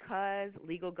 because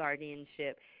legal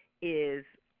guardianship is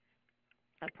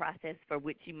a process for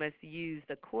which you must use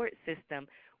the court system.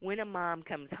 When a mom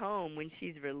comes home, when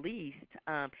she's released,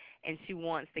 and she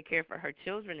wants to care for her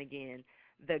children again,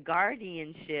 the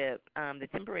guardianship, the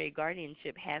temporary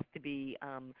guardianship has to be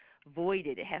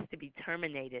voided. It has to be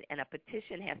terminated, and a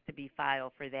petition has to be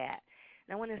filed for that.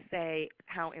 And I want to say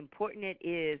how important it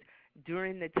is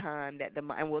during the time that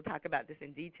and we'll talk about this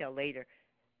in detail later,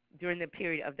 during the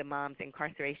period of the mom's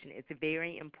incarceration, it's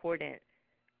very important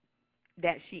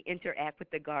that she interact with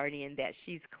the guardian, that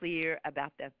she's clear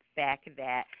about the fact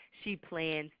that she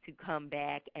plans to come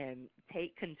back and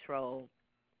take control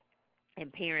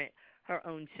and parent her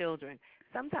own children.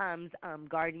 Sometimes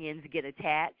guardians get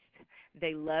attached.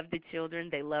 They love the children.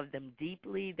 They love them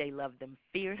deeply. They love them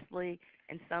fiercely.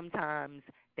 And sometimes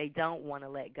they don't want to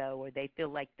let go, or they feel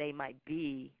like they might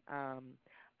be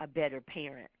a better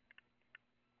parent.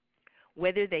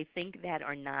 Whether they think that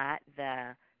or not,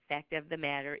 the fact of the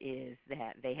matter is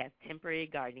that they have temporary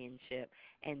guardianship,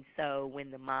 and so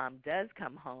when the mom does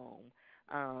come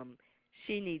home,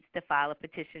 she needs to file a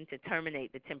petition to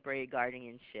terminate the temporary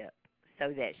guardianship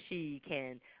so that she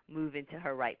can move into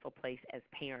her rightful place as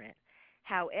parent.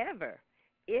 However,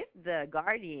 if the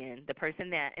guardian, the person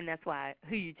that, and that's why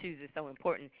who you choose is so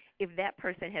important, if that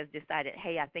person has decided,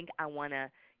 hey, I think I want to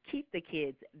keep the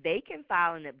kids, they can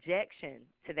file an objection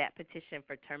to that petition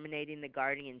for terminating the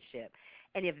guardianship.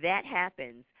 And if that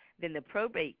happens, then the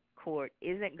probate court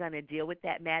isn't going to deal with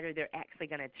that matter. They're actually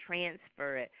going to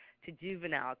transfer it to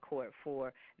juvenile court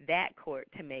for that court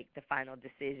to make the final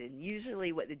decision.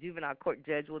 Usually what the juvenile court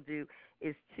judge will do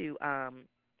is to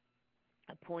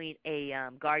appoint a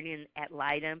guardian ad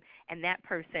litem, and that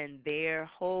person, their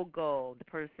whole goal,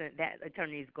 that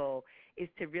attorney's goal, is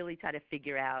to really try to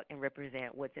figure out and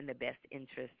represent what's in the best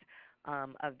interest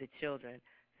of the children.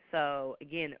 So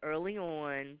again, early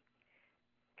on,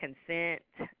 consent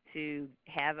to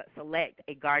select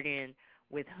a guardian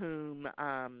with whom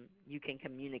you can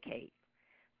communicate,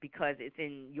 because it's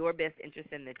in your best interest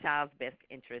and the child's best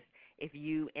interest if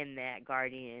you and that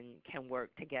guardian can work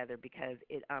together, because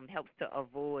it helps to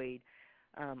avoid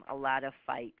a lot of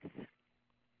fights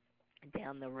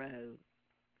down the road.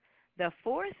 The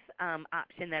fourth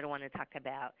option that I want to talk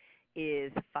about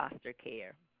is foster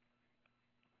care.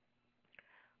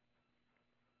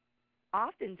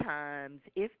 Oftentimes,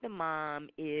 if the mom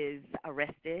is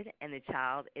arrested and the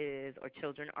child is or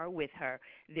children are with her,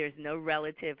 there's no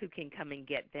relative who can come and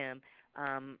get them.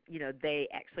 They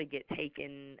actually get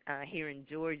taken here in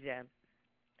Georgia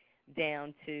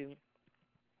down to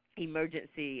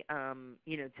emergency,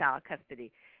 child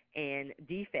custody. And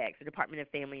DFACS, the Department of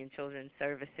Family and Children's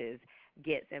Services,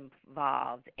 gets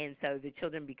involved. And so the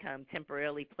children become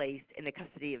temporarily placed in the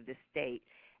custody of the state.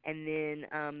 And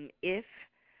then if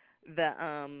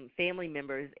the family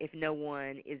members, if no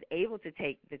one is able to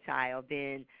take the child,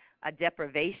 then a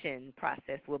deprivation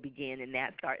process will begin, and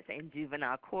that starts in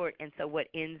juvenile court. And so what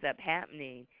ends up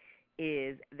happening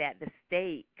is that the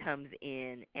state comes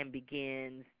in and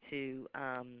begins to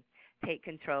take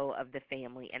control of the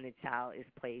family, and the child is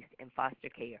placed in foster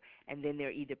care. And then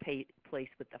they're either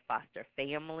placed with the foster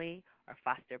family or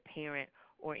foster parent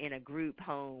or in a group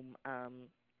home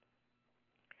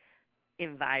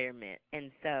environment.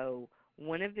 And so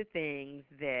one of the things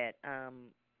that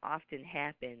often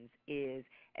happens is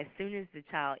as soon as the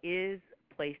child is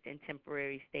placed in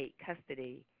temporary state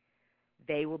custody,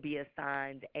 they will be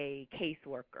assigned a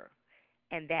caseworker.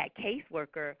 And that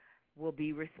caseworker will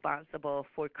be responsible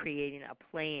for creating a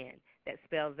plan that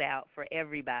spells out for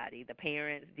everybody, the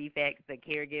parents, defects, the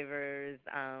caregivers,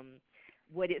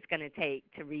 what it's going to take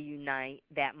to reunite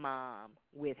that mom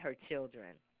with her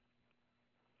children.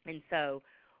 And so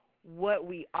what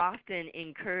we often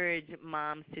encourage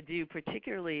moms to do,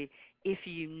 particularly if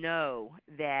you know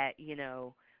that,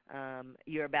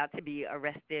 you're about to be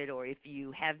arrested, or if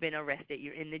you have been arrested,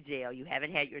 you're in the jail, you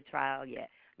haven't had your trial yet,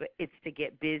 but it's to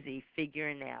get busy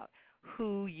figuring out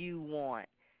who you want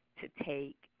to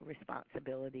take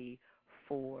responsibility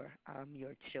for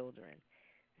your children.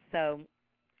 So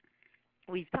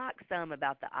we've talked some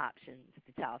about the options.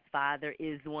 The child's father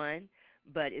is one,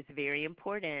 but it's very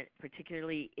important,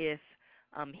 particularly if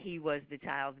he was the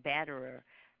child's batterer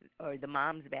or the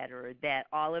mom's batterer, that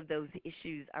all of those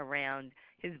issues around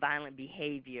his violent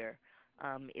behavior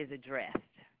is addressed.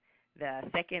 The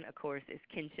second, of course, is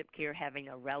kinship care, having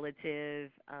a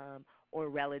relative or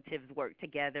relatives work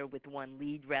together with one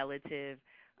lead relative,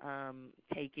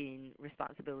 taking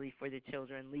responsibility for the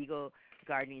children. Legal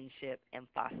guardianship and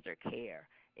foster care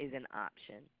is an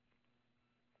option.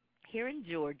 Here in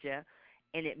Georgia,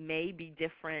 and it may be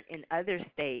different in other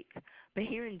states, but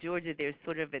here in Georgia there's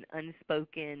sort of an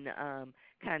unspoken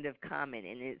kind of comment,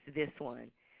 and it's this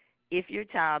one. If your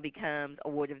child becomes a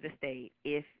ward of the state,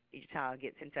 if your child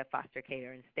gets into foster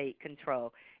care and state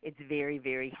control, it's very,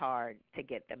 very hard to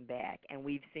get them back. And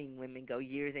we've seen women go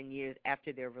years and years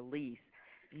after their release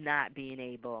not being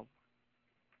able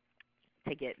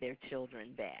to get their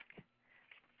children back.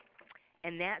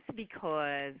 And that's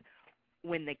because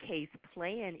when the case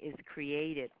plan is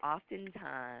created,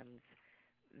 oftentimes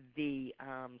the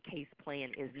case plan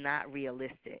is not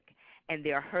realistic, and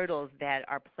there are hurdles that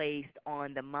are placed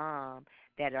on the mom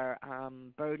that are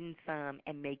burdensome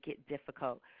and make it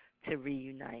difficult to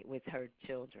reunite with her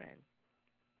children.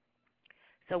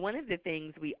 So one of the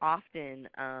things we often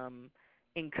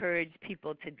encourage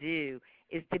people to do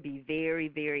is to be very,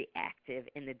 very active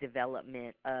in the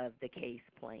development of the case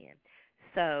plan.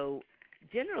 So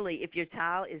generally, if your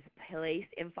child is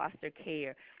placed in foster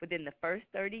care, within the first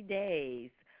 30 days,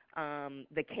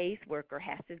 the caseworker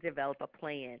has to develop a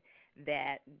plan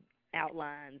that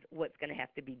outlines what's going to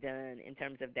have to be done in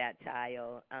terms of that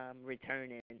child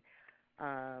returning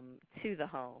to the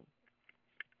home.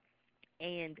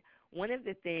 And one of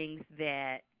the things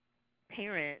that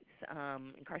parents,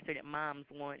 incarcerated moms,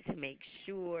 want to make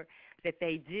sure that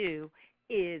they do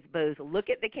is both look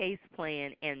at the case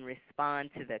plan and respond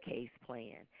to the case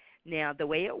plan. Now, the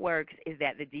way it works is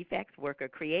that the defects worker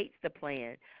creates the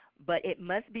plan, but it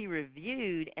must be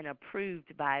reviewed and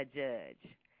approved by a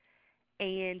judge.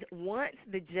 And once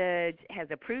the judge has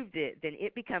approved it, then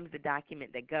it becomes the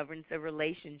document that governs the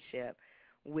relationship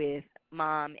with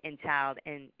mom and child,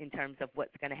 and in terms of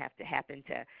what's going to have to happen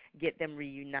to get them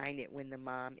reunited when the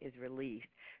mom is released.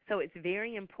 So it's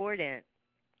very important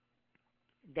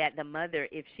that the mother,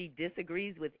 if she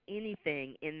disagrees with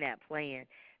anything in that plan,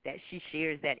 that she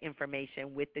shares that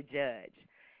information with the judge.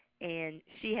 And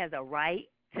she has a right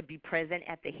to be present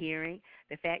at the hearing.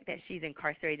 The fact that she's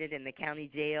incarcerated in the county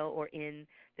jail or in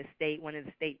the state, one of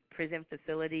the state prison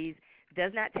facilities,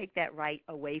 does not take that right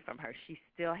away from her. She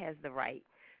still has the right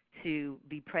to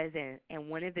be present. And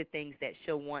one of the things that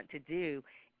she'll want to do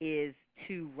is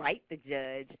to write the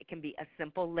judge. It can be a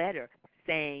simple letter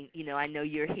saying, I know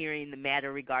you're hearing the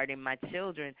matter regarding my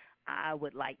children. I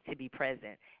would like to be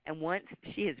present. And once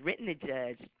she has written the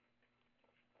judge,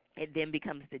 it then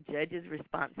becomes the judge's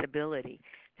responsibility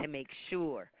to make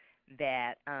sure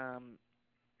that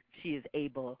she is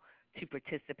able to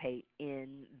participate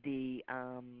in the,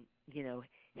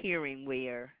 hearing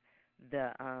where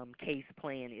the case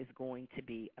plan is going to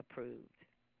be approved.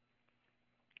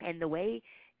 And the way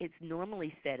it's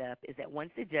normally set up is that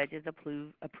once the judges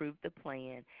approve the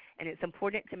plan, and it's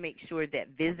important to make sure that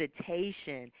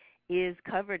visitation is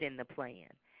covered in the plan.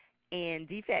 And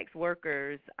defects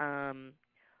workers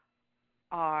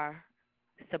are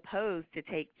supposed to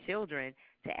take children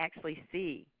to actually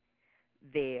see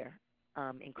their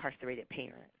incarcerated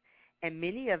parents. And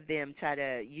many of them try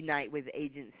to unite with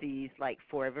agencies like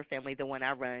Forever Family, the one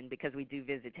I run, because we do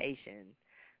visitation,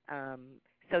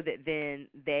 so that then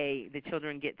the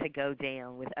children get to go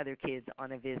down with other kids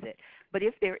on a visit. But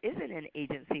if there isn't an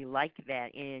agency like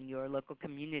that in your local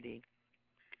community,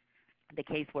 the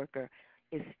caseworker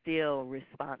is still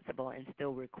responsible and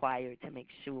still required to make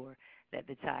sure that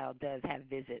the child does have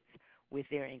visits with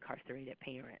their incarcerated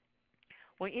parent.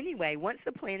 Well, anyway, once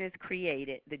the plan is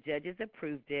created, the judges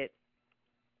approved it,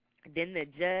 then the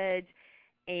judge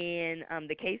and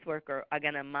the caseworker are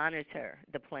going to monitor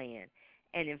the plan.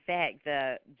 And, in fact,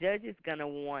 the judge is going to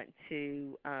want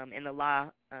to, and the law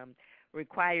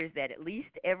requires that at least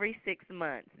every 6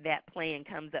 months that plan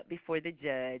comes up before the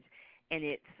judge, and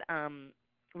it's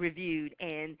reviewed,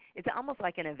 and it's almost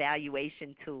like an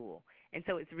evaluation tool. And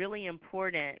so it's really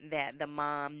important that the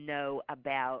mom know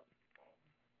about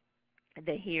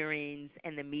the hearings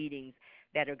and the meetings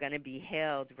that are going to be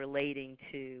held relating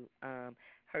to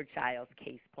her child's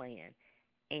case plan.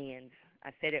 And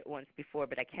I said it once before,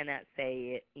 but I cannot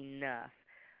say it enough.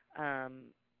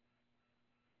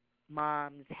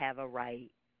 Moms have a right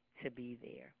to be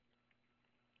there.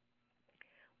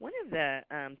 One of the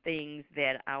things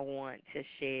that I want to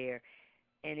share,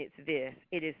 and it's this: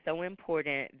 it is so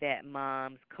important that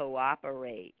moms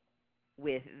cooperate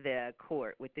with the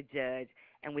court, with the judge,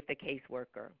 and with the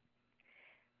caseworker.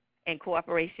 And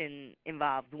cooperation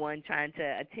involves, one, trying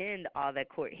to attend all the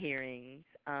court hearings,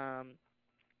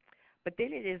 but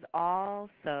then it is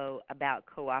also about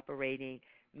cooperating,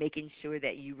 making sure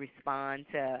that you respond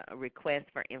to requests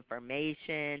for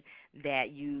information,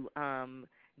 that you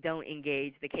don't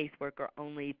engage the caseworker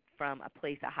only from a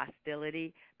place of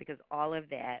hostility, because all of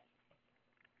that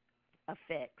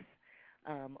affects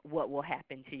what will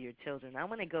happen to your children. I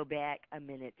want to go back a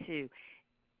minute, too.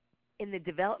 In the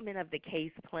development of the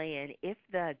case plan, if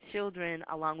the children,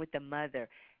 along with the mother,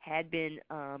 had been,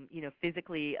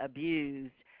 physically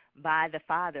abused by the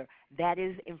father, that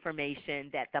is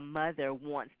information that the mother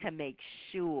wants to make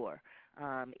sure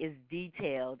is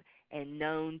detailed and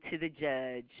known to the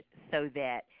judge, so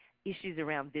that issues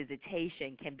around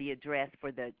visitation can be addressed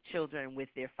for the children with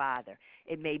their father.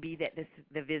 It may be that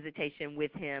the visitation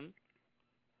with him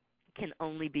can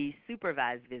only be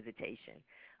supervised visitation.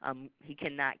 He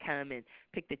cannot come and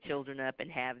pick the children up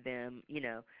and have them,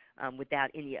 without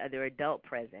any other adult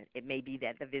present. It may be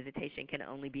that the visitation can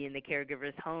only be in the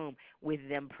caregiver's home with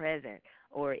them present.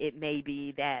 Or it may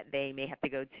be that they may have to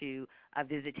go to a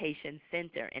visitation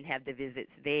center and have the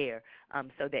visits there,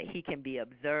 so that he can be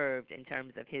observed in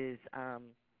terms of his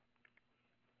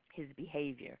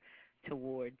behavior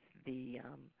towards the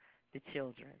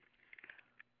children.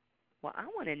 Well, I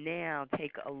want to now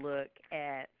take a look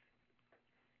at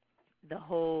the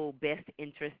whole best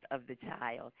interest of the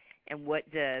child, and what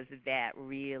does that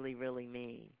really, really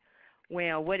mean?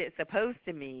 Well, what it's supposed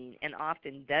to mean, and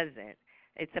often doesn't,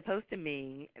 it's supposed to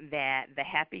mean that the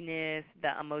happiness,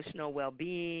 the emotional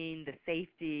well-being, the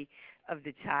safety, of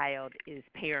the child is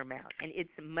paramount, and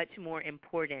it's much more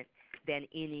important than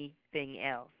anything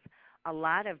else. A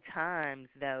lot of times,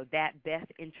 though, that best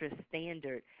interest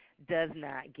standard does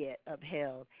not get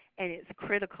upheld, and it's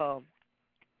critical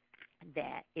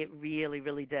that it really,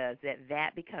 really does, that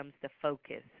that becomes the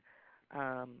focus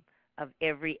um, of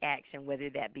every action, whether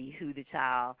that be who the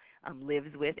child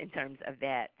lives with in terms of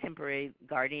that temporary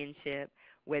guardianship,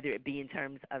 whether it be in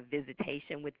terms of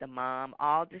visitation with the mom.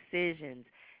 All decisions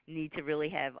need to really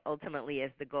have ultimately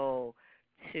as the goal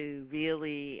to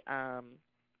really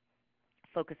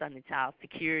focus on the child's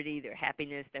security, their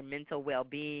happiness, their mental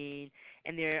well-being,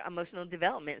 and their emotional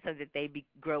development so that they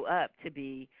grow up to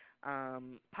be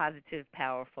positive,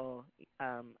 powerful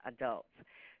adults.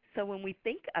 So when we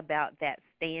think about that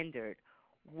standard,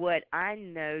 what I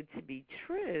know to be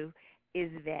true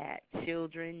is that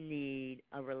children need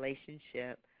a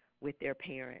relationship with their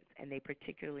parents, and they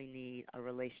particularly need a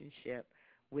relationship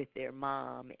with their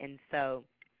mom. And so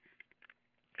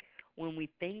when we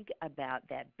think about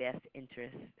that best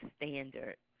interest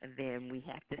standard, then we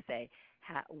have to say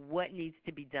what needs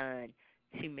to be done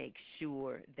to make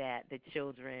sure that the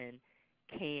children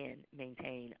can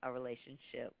maintain a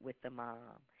relationship with the mom.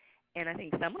 And I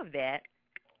think some of that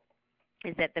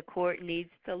is that the court needs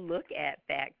to look at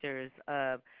factors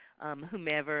of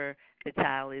whomever the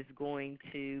child is going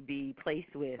to be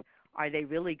placed with. Are they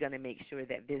really going to make sure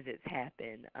that visits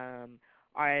happen?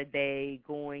 Are they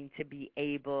going to be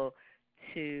able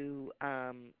to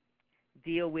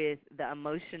deal with the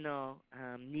emotional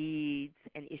needs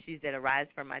and issues that arise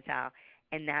from my child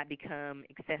and not become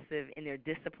excessive in their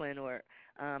discipline or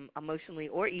emotionally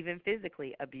or even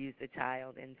physically abuse the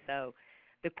child? And so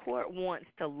the court wants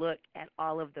to look at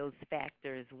all of those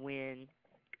factors when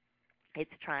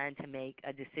it's trying to make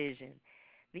a decision.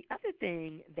 The other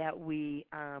thing that we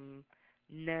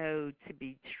know to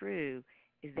be true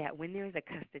is that when there's a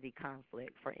custody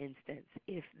conflict, for instance,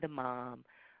 if the mom,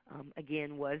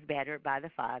 again, was battered by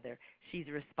the father, she's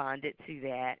responded to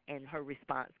that, and her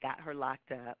response got her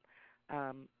locked up,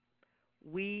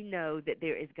 we know that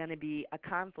there is going to be a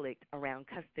conflict around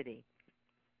custody.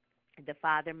 The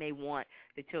father may want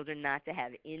the children not to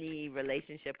have any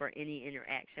relationship or any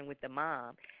interaction with the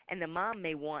mom, and the mom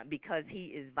may want, because he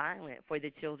is violent, for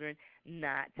the children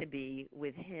not to be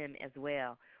with him as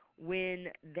well. When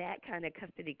that kind of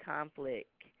custody conflict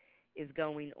is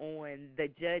going on, the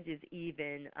judge is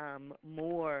even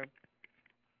more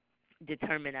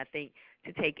determined, I think,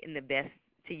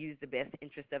 to use the best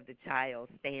interest of the child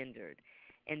standard.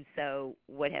 And so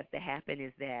what has to happen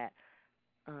is that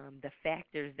the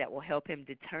factors that will help him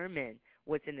determine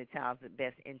what's in the child's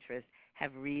best interest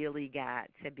have really got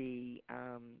to be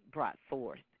brought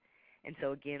forth. And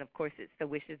so, again, of course, it's the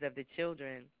wishes of the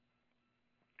children,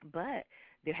 but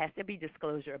there has to be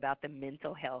disclosure about the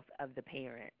mental health of the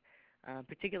parent,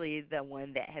 particularly the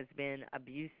one that has been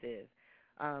abusive.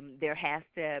 There has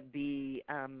to be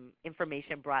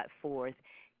information brought forth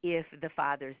if the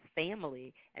father's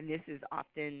family, and this is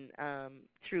often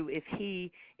true if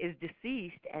he is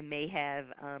deceased and may have,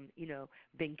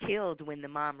 been killed when the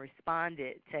mom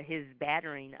responded to his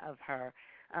battering of her,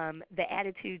 the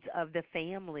attitudes of the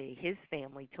family, his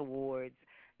family, towards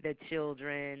the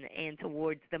children and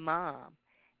towards the mom,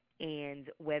 and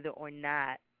whether or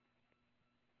not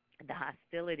the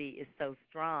hostility is so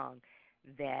strong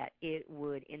that it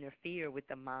would interfere with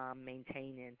the mom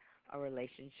maintaining a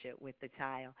relationship with the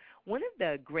child. One of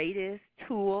the greatest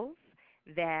tools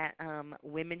that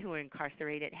women who are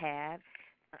incarcerated have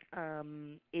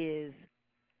is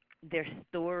their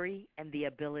story and the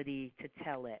ability to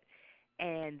tell it.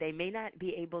 And they may not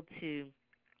be able to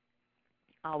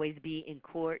always be in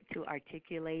court to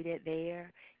articulate it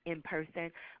there in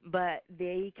person, but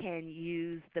they can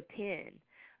use the pen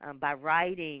by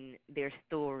writing their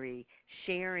story,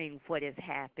 sharing what has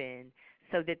happened,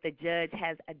 so that the judge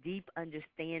has a deep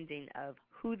understanding of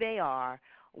who they are,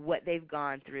 what they've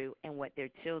gone through, and what their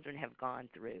children have gone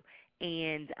through.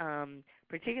 And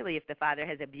particularly if the father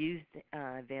has abused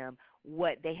them,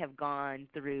 what they have gone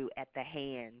through at the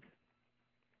hands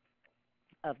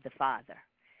of the father.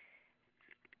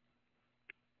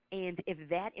 And if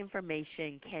that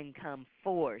information can come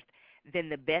forth, then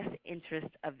the best interest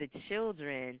of the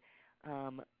children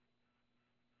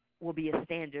will be a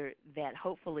standard that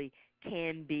hopefully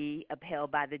can be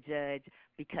upheld by the judge,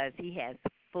 because he has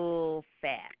full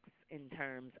facts in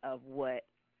terms of what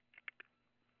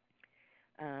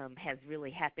has really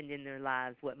happened in their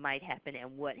lives, what might happen,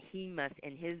 and what he must,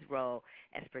 in his role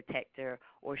as protector,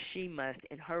 or she must,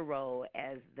 in her role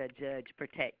as the judge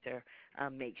protector,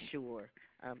 make sure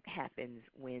happens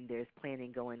when there's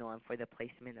planning going on for the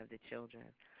placement of the children.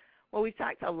 Well, we've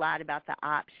talked a lot about the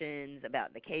options,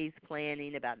 about the case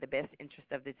planning, about the best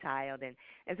interest of the child. And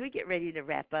as we get ready to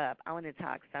wrap up, I want to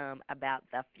talk some about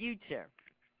the future.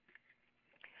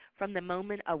 From the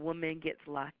moment a woman gets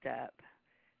locked up,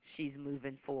 she's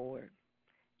moving forward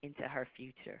into her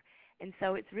future. And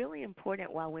so it's really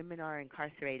important while women are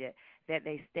incarcerated that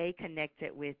they stay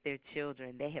connected with their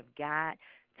children. They have got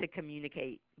to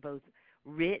communicate both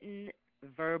written,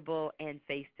 verbal, and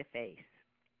face to face.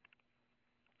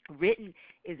 Written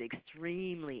is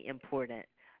extremely important.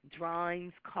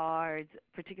 Drawings, cards,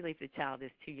 particularly if the child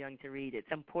is too young to read, it's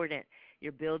important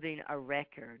you're building a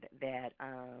record that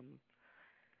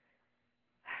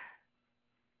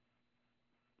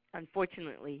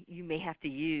unfortunately you may have to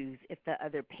use if the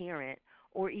other parent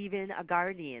or even a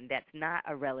guardian that's not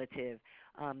a relative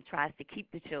tries to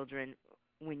keep the children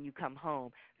when you come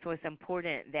home. So it's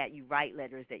important that you write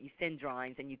letters, that you send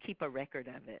drawings, and you keep a record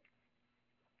of it.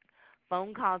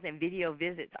 Phone calls and video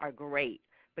visits are great,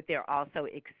 but they're also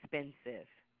expensive.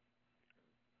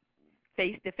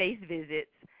 Face-to-face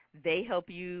visits, they help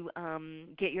you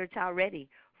get your child ready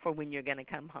for when you're going to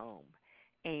come home.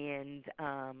 And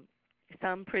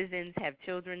some prisons have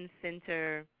children's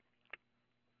centers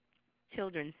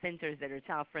that are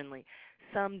child friendly.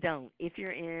 Some don't. If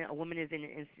a woman is in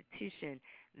an institution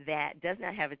that does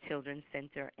not have a children's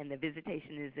center and the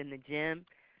visitation is in the gym,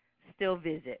 still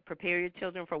visit. Prepare your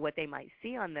children for what they might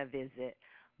see on the visit,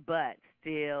 but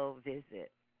still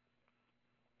visit.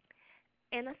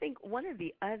 And I think one of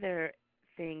the other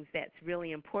things that's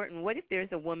really important, what if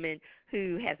there's a woman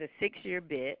who has a 6-year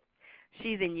bid,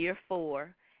 she's in year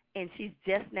 4, and she's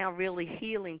just now really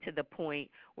healing to the point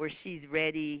where she's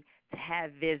ready to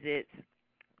have visits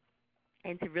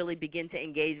and to really begin to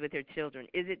engage with her children.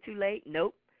 Is it too late?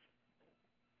 Nope.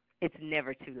 It's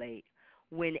never too late.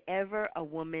 Whenever a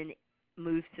woman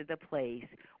moves to the place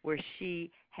where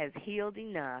she has healed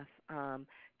enough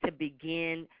to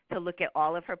begin to look at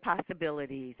all of her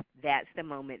possibilities, that's the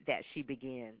moment that she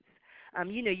begins.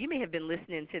 You may have been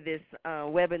listening to this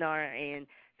webinar and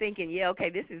thinking, yeah, okay,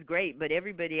 this is great, but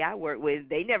everybody I work with,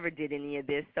 they never did any of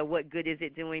this, so what good is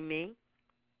it doing me?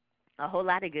 A whole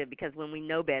lot of good, because when we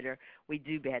know better, we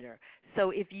do better.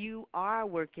 So if you are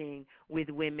working with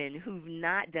women who've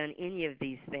not done any of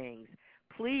these things,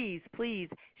 please, please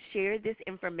share this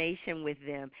information with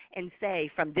them and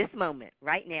say, from this moment,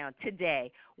 right now,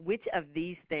 today, which of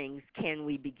these things can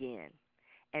we begin?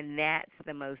 And that's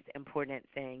the most important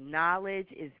thing. Knowledge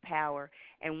is power,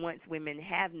 and once women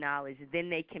have knowledge, then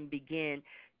they can begin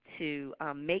to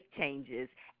make changes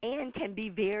and can be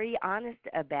very honest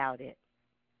about it.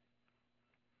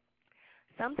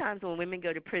 Sometimes when women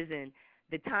go to prison,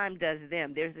 the time does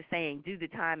them. There's a saying, do the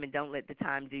time and don't let the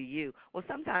time do you. Well,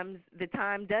 sometimes the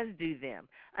time does do them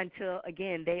until,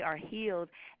 again, they are healed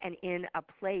and in a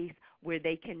place where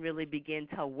they can really begin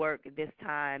to work this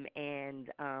time. And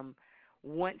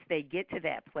once they get to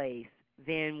that place,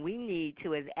 then we need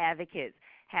to, as advocates,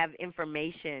 have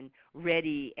information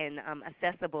ready and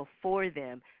accessible for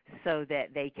them so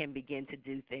that they can begin to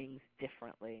do things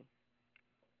differently.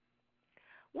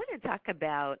 I want to talk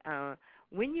about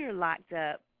when you're locked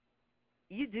up,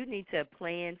 you do need to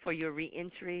plan for your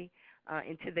reentry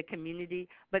into the community,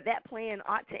 but that plan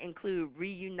ought to include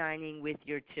reuniting with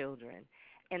your children.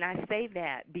 And I say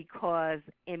that because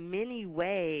in many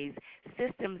ways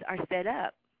systems are set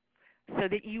up so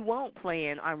that you won't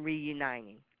plan on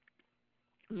reuniting.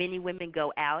 Many women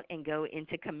go out and go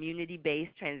into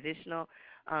community-based transitional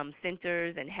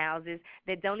centers and houses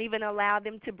that don't even allow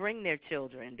them to bring their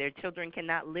children. Their children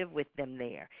cannot live with them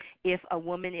there. If a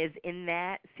woman is in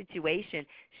that situation,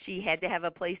 she had to have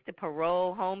a place to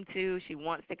parole home to. She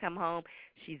wants to come home.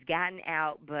 She's gotten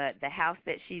out, but the house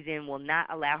that she's in will not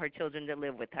allow her children to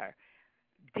live with her.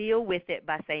 Deal with it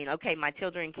by saying, okay, my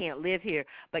children can't live here,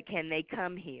 but can they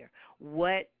come here?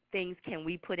 What things can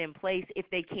we put in place if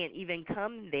they can't even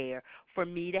come there for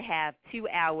me to have 2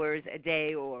 hours a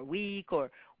day or a week or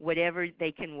whatever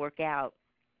they can work out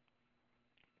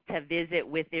to visit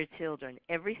with their children?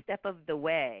 Every step of the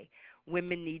way,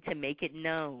 women need to make it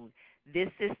known. This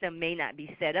system may not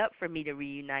be set up for me to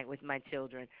reunite with my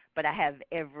children, but I have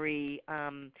every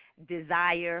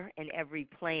desire and every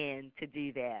plan to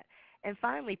do that. And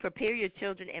finally, prepare your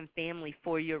children and family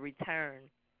for your return.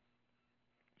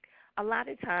 A lot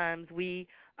of times we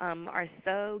are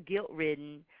so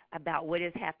guilt-ridden about what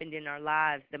has happened in our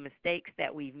lives, the mistakes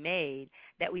that we've made,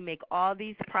 that we make all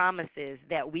these promises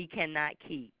that we cannot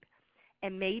keep.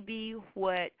 And maybe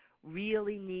what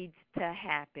really needs to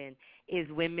happen is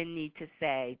women need to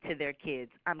say to their kids,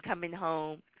 I'm coming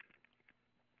home.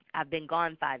 I've been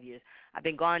gone 5 years. I've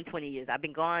been gone 20 years. I've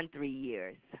been gone 3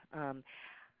 years.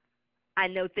 I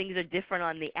know things are different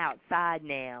on the outside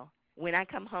now. When I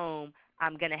come home,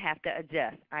 I'm going to have to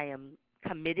adjust. I am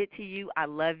committed to you. I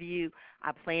love you.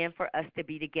 I plan for us to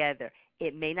be together.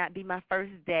 It may not be my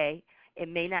first day. It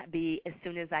may not be as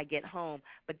soon as I get home,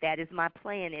 but that is my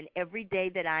plan. And every day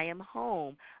that I am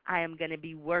home, I am going to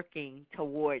be working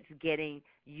towards getting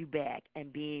you back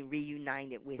and being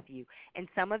reunited with you. And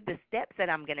some of the steps that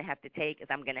I'm going to have to take is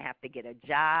I'm going to have to get a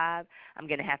job. I'm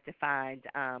going to have to find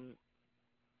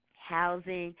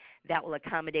housing that will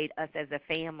accommodate us as a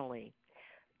family.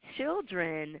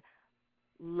 Children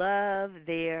love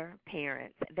their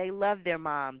parents. They love their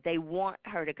mom. They want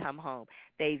her to come home.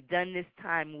 They've done this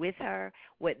time with her.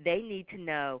 What they need to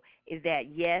know is that,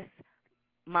 yes,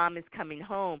 mom is coming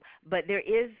home, but there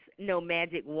is no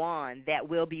magic wand that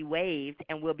will be waved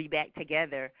and we'll be back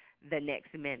together the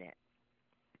next minute.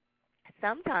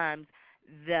 Sometimes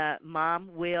the mom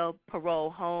will parole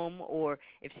home, or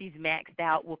if she's maxed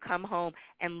out, will come home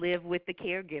and live with the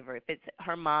caregiver, if it's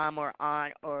her mom or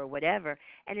aunt or whatever.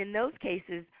 And in those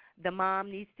cases, the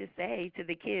mom needs to say to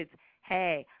the kids,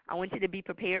 hey, I want you to be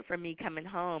prepared for me coming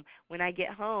home. When I get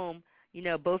home,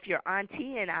 both your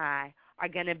auntie and I are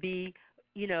going to be,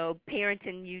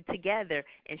 parenting you together,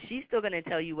 and she's still going to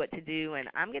tell you what to do, and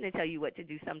I'm going to tell you what to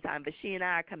do sometime, but she and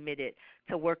I are committed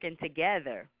to working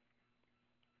together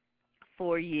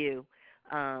for you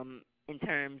in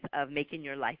terms of making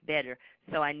your life better.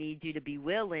 So I need you to be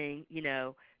willing,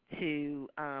 to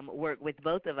work with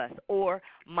both of us. Or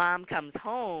mom comes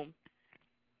home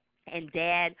and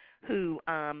dad, who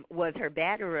was her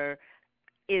batterer,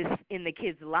 is in the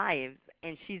kids' lives,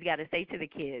 and she's got to say to the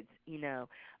kids,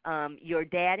 your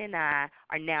dad and I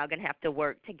are now going to have to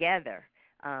work together.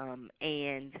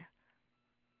 And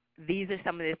these are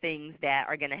some of the things that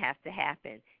are going to have to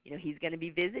happen. He's going to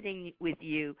be visiting with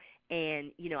you,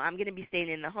 and, I'm going to be staying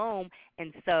in the home,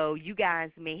 and so you guys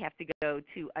may have to go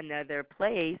to another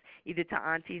place, either to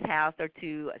Auntie's house or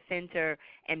to a center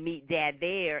and meet Dad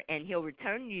there, and he'll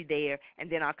return you there, and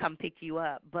then I'll come pick you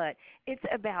up. But it's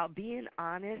about being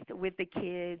honest with the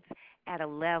kids at a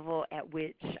level at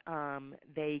which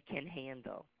they can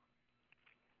handle.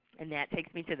 And that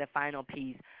takes me to the final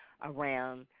piece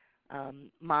around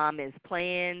mom is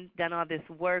planned, done all this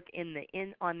work on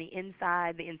the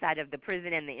inside of the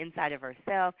prison and the inside of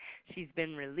herself. She's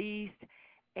been released,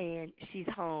 and she's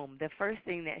home. The first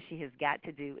thing that she has got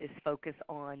to do is focus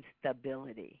on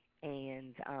stability.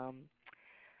 And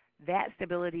that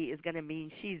stability is going to mean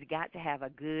she's got to have a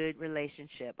good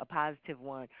relationship, a positive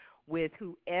one, with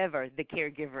whoever the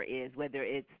caregiver is, whether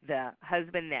it's the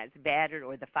husband that's battered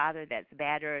or the father that's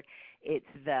battered. It's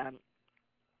the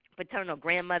paternal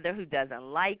grandmother who doesn't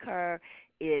like her.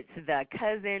 It's the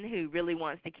cousin who really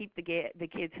wants to keep the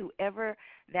kids. Whoever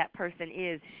that person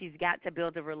is, she's got to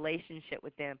build a relationship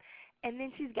with them. And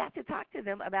then she's got to talk to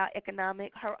them about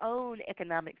her own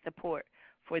economic support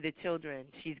for the children.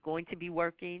 She's going to be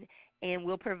working and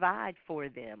will provide for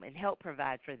them and help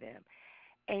provide for them.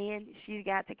 And she's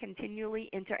got to continually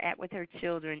interact with her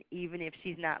children even if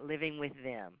she's not living with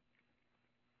them.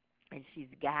 And she's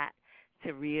got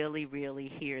to really,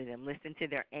 really hear them, listen to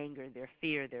their anger, their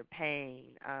fear, their pain,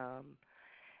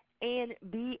 and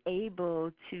be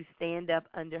able to stand up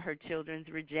under her children's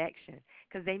rejection,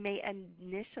 because they may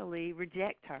initially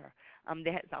reject her.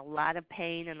 There's a lot of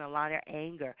pain and a lot of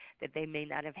anger that they may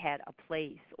not have had a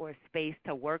place or a space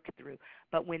to work through.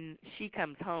 But when she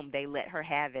comes home, they let her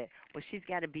have it. Well, she's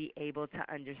got to be able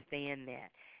to understand that.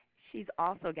 She's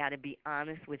also got to be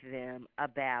honest with them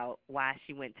about why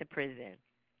she went to prison.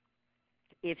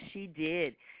 If she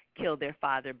did kill their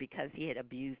father because he had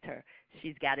abused her,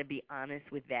 she's got to be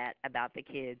honest with that about the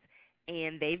kids.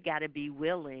 And they've got to be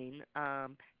willing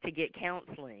to get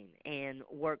counseling and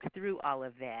work through all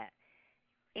of that.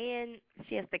 And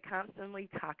she has to constantly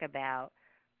talk about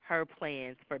her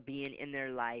plans for being in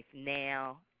their life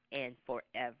now and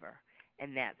forever.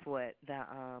 And that's what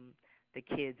the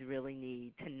kids really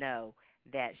need to know,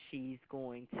 that she's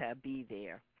going to be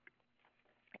there.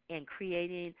 And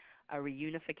creating a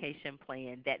reunification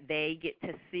plan that they get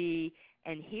to see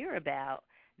and hear about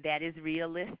that is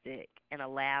realistic and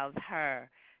allows her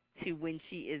to, when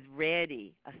she is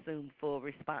ready, assume full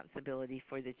responsibility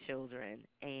for the children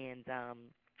and,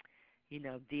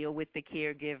 deal with the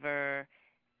caregiver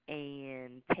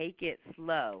and take it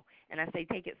slow. And I say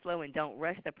take it slow and don't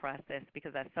rush the process,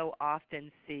 because I so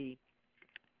often see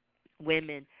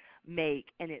women make,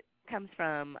 and it comes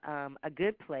from a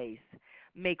good place,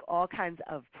 make all kinds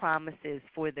of promises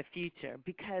for the future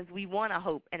because we want a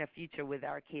hope and a future with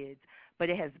our kids, but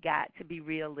it has got to be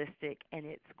realistic, and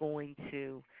it's going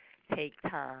to take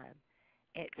time.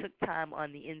 It took time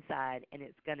on the inside, and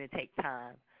it's going to take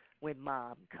time when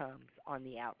mom comes on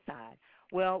the outside.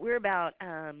 Well, we're about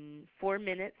 4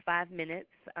 minutes, 5 minutes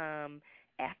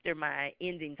after my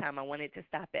ending time. I wanted to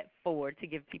stop at 4 to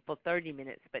give people 30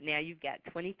 minutes, but now you've got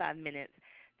 25 minutes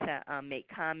to make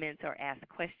comments or ask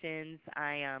questions.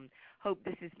 I hope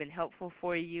this has been helpful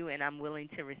for you, and I'm willing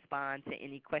to respond to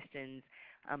any questions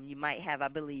you might have. I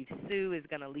believe Sue is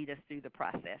going to lead us through the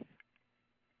process.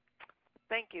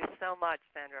 Thank you so much,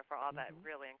 Sandra, for all that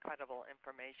really incredible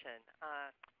information.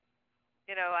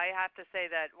 I have to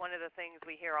say that one of the things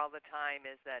we hear all the time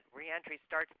is that reentry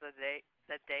starts the day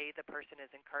the person is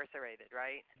incarcerated,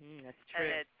 right? That's true.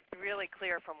 And it's really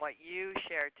clear from what you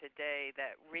shared today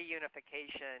that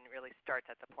reunification really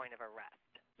starts at the point of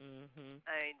arrest.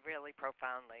 I mean, really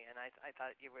profoundly, and I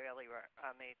thought you really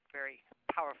made very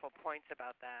powerful points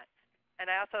about that. And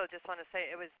I also just want to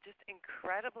say it was just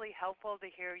incredibly helpful to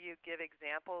hear you give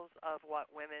examples of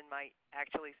what women might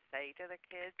actually say to the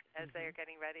kids as they're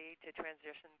getting ready to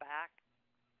transition back,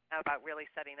 about really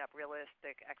setting up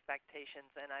realistic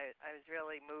expectations. And I was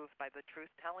really moved by the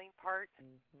truth-telling part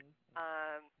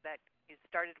that you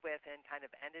started with and kind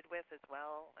of ended with as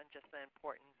well, and just the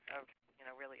importance of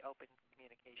really open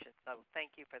communication. So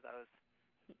thank you for those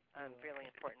really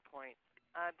important points.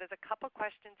 There's a couple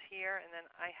questions here, and then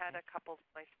I had a couple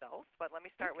myself, but let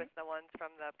me start with the ones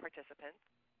from the participants.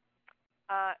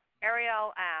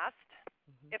 Ariel asked,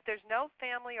 if there's no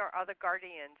family or other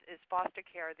guardians, is foster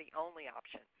care the only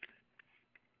option?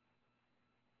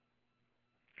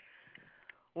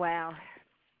 Wow.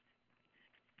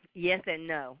 Yes and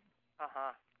no.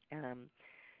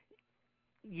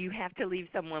 You have to leave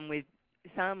someone,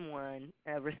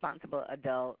 a responsible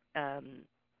adult,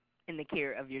 in the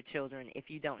care of your children. If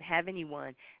you don't have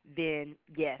anyone, then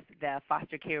yes, the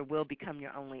foster care will become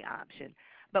your only option.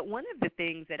 But one of the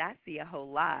things that I see a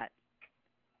whole lot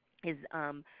is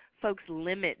folks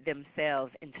limit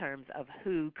themselves in terms of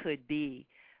who could be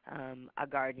a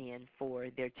guardian for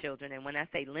their children. And when I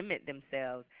say limit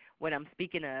themselves, what I'm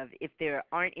speaking of, if there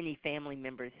aren't any family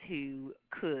members who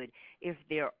could, if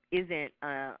there isn't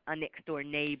a next-door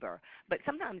neighbor. But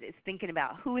sometimes it's thinking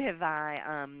about who have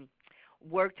I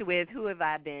worked with, who have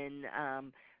I been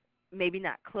maybe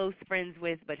not close friends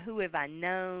with, but who have I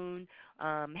known?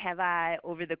 Have I,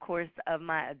 over the course of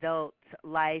my adult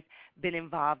life, been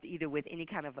involved either with any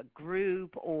kind of a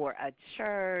group or a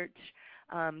church,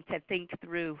 to think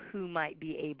through who might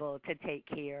be able to take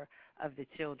care of the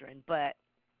children. But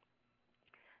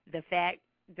the fact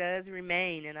does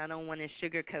remain, and I don't want to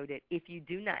sugarcoat it, if you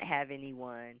do not have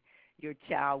anyone, your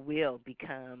child will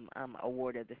become a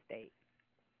ward of the state.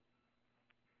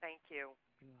 Thank you.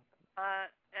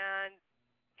 And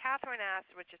Catherine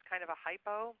asked, which is kind of a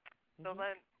hypo, so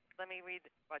let me read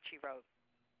what she wrote.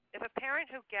 If a parent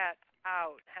who gets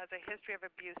out has a history of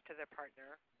abuse to their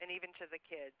partner and even to the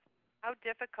kids, how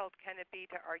difficult can it be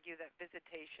to argue that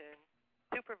visitation,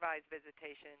 supervised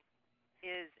visitation,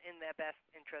 is in the best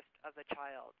interest of the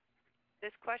child?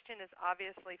 This question is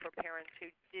obviously for parents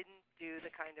who didn't do the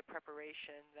kind of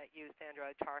preparation that you, Sandra,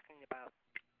 are talking about,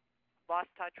 lost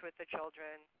touch with the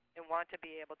children, and want to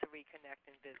be able to reconnect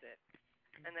and visit.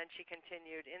 And then she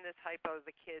continued, in this hypo,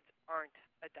 the kids aren't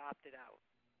adopted out.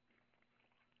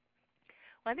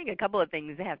 Well, I think a couple of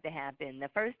things have to happen. The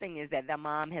first thing is that the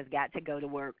mom has got to go to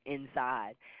work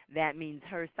inside. That means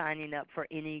her signing up for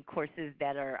any courses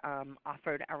that are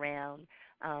offered around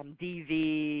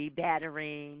DV,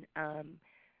 battering.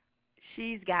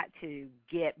 She's got to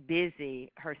get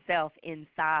busy herself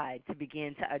inside to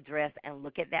begin to address and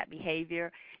look at that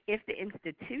behavior. If the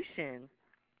institution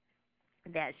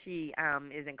that she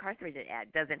is incarcerated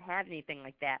at doesn't have anything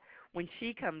like that, when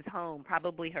she comes home,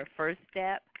 probably her first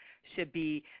step should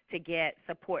be to get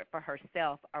support for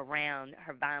herself around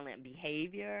her violent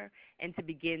behavior and to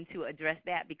begin to address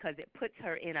that, because it puts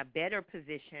her in a better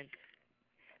position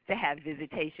to have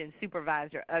visitation,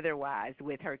 supervised or otherwise,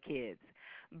 with her kids.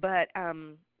 But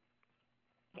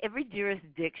every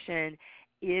jurisdiction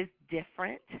is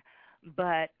different.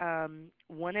 But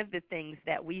one of the things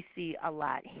that we see a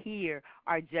lot here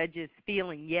are judges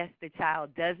feeling, yes, the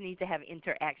child does need to have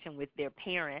interaction with their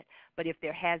parent, but if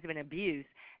there has been abuse,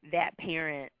 that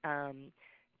parent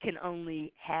can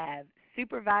only have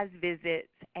supervised visits,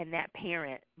 and that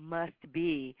parent must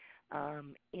be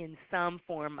in some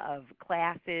form of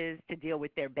classes to deal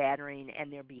with their battering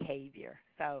and their behavior.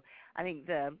 So I think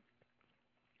the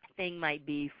thing might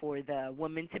be for the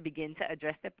woman to begin to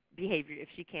address the behavior if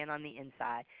she can on the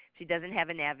inside. If she doesn't have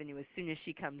an avenue, as soon as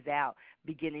she comes out,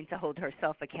 beginning to hold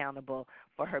herself accountable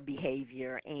for her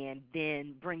behavior and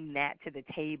then bring that to the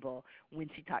table when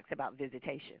she talks about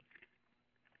visitation.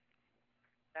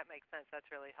 That makes sense.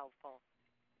 That's really helpful.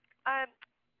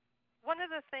 one of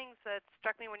the things that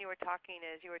struck me when you were talking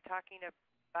is you were talking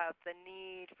about the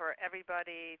need for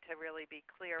everybody to really be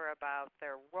clear about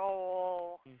their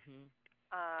role. Mhm.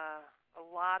 A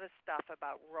lot of stuff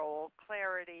about role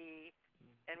clarity,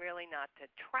 and really not to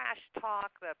trash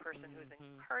talk the person who's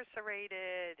Mhm.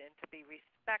 incarcerated, and to be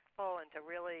respectful, and to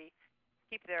really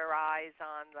keep their eyes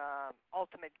on the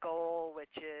ultimate goal,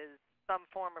 which is some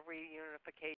form of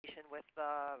reunification with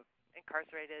the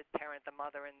incarcerated parent, the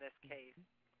mother in this case.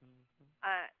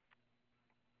 Uh,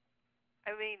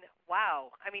 I mean,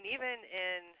 wow. I mean, even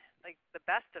in like the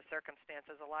best of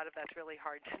circumstances, a lot of that's really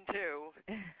hard to do.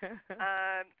 Mhm.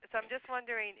 So I'm just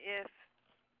wondering if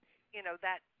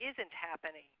that isn't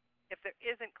happening, if there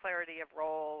isn't clarity of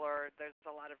role, or there's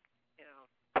a lot of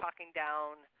talking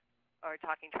down or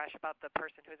talking trash about the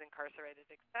person who's incarcerated,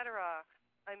 etc.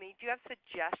 I mean, do you have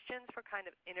suggestions for kind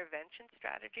of intervention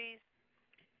strategies?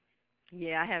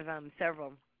 Yeah, I have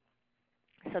several.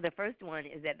 So the first one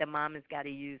is that the mom has got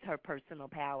to use her personal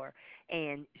power,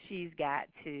 and she's got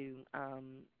to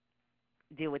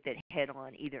deal with it head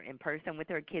on, either in person with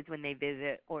her kids when they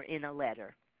visit or in a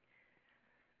letter.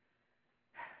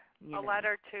 You A know,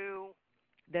 letter to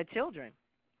the children,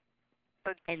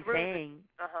 the and through the saying,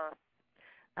 uh-huh.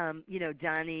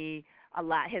 Johnny, a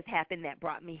lot has happened that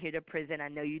brought me here to prison. I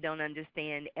know you don't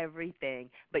understand everything,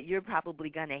 but you're probably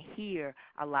going to hear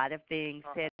a lot of things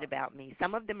said Uh-huh. about me.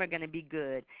 Some of them are going to be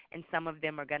good, and some of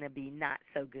them are going to be not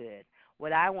so good.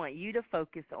 What I want you to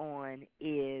focus on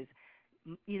is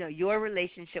your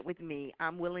relationship with me.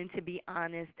 I'm willing to be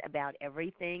honest about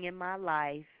everything in my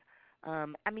life.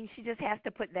 I mean, she just has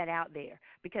to put that out there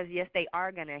because, yes, they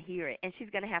are going to hear it. And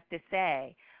she's going to have to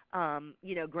say,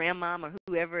 grandmom or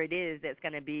whoever it is that's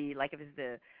going to be, like if it's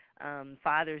the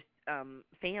father's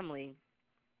family,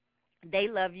 they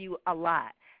love you a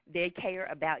lot. They care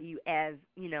about you as,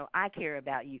 I care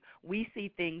about you. We see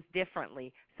things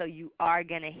differently, so you are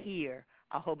going to hear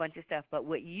a whole bunch of stuff. But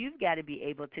what you've got to be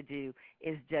able to do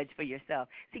is judge for yourself.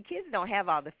 See, kids don't have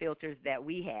all the filters that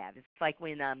we have. It's like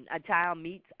when a child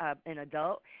meets an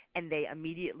adult and they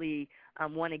immediately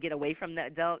want to get away from the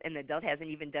adult, and the adult hasn't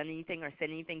even done anything or said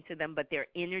anything to them, but their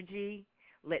energy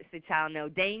lets the child know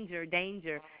danger,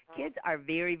 danger. Kids are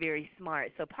very, very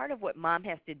smart. So part of what mom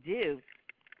has to do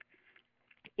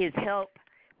is help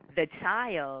the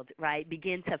child, right,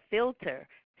 begin to filter,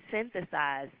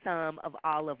 synthesize some of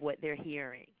all of what they're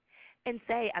hearing. And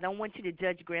say, I don't want you to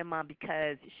judge grandma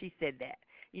because she said that.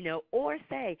 Or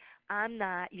say,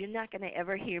 you're not going to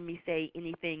ever hear me say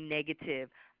anything negative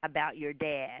about your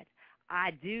dad.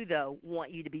 I do, though,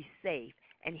 want you to be safe.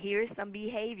 And here's some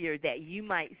behavior that you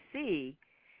might see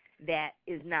that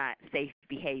is not safe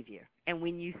behavior. And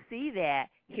when you see that,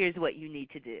 here's what you need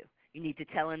to do. You need to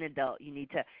tell an adult. You need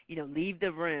to, leave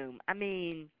the room. I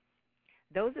mean,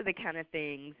 those are the kind of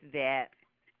things that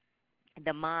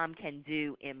the mom can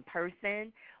do in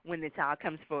person when the child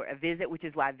comes for a visit, which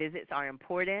is why visits are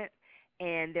important.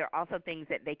 And there are also things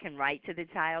that they can write to the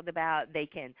child about. They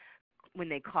can, when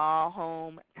they call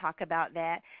home, talk about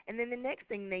that. And then the next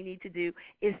thing they need to do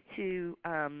is to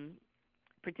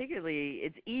particularly,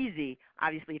 it's easy,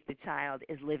 obviously, if the child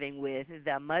is living with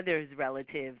the mother's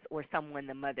relatives or someone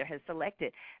the mother has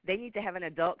selected. They need to have an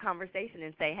adult conversation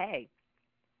and say, hey,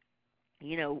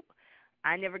 you know,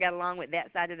 I never got along with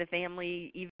that side of the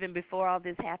family even before all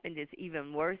this happened. It's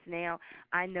even worse now.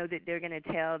 I know that they're going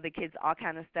to tell the kids all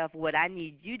kind of stuff. What I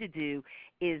need you to do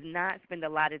is not spend a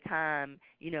lot of time,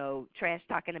 trash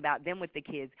talking about them with the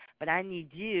kids, but I need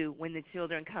you, when the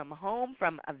children come home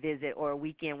from a visit or a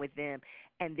weekend with them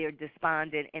and they're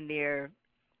despondent and they're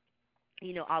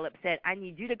all upset, I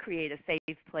need you to create a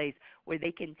safe place where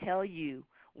they can tell you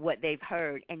what they've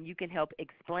heard, and you can help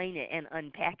explain it and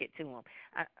unpack it to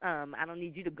them. I don't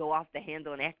need you to go off the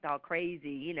handle and act all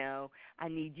crazy. I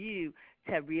need you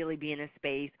to really be in a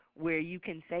space where you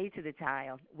can say to the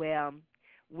child, well,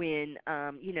 when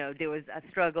there was a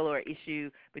struggle or issue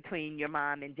between your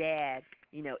mom and dad,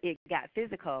 it got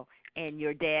physical, and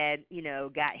your dad,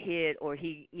 got hit, or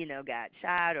he, got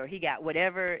shot, or he got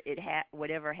whatever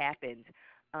happened.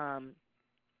 Um,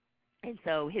 and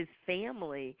so his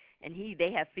family and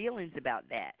they have feelings about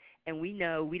that. And we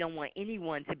know we don't want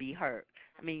anyone to be hurt.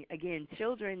 I mean, again,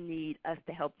 children need us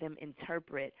to help them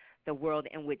interpret the world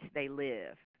in which they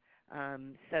live.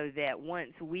 So that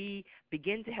once we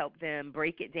begin to help them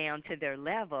break it down to their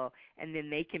level, and then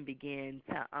they can begin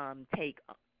to take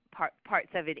parts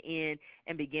of it in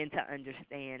and begin to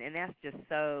understand. And that's just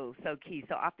so, so key.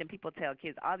 So often people tell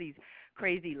kids all these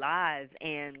crazy lies,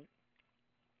 and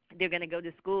they're going to go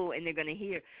to school and they're going to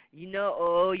hear,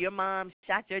 oh, your mom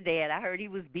shot your dad. I heard he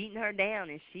was beating her down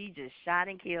and she just shot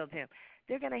and killed him.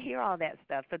 they're going to hear all that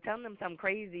stuff. So telling them some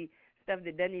crazy stuff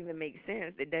that doesn't even make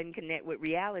sense, that doesn't connect with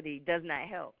reality, does not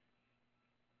help.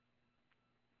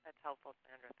 That's helpful,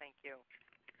 Sandra. Thank you.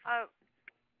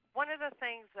 One of the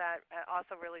things that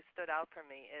also really stood out for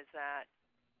me is that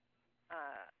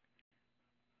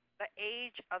the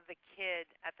age of the kid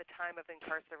at the time of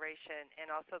incarceration and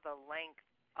also the length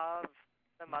of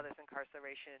the mother's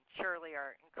incarceration surely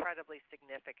are incredibly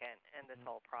significant in this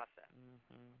whole process.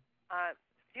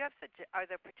 Do you have are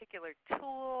there particular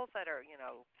tools that are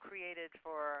created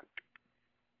for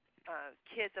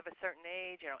kids of a certain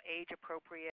age, age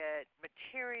appropriate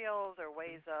materials or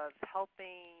ways of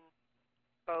helping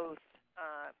both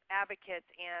advocates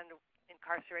and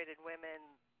incarcerated women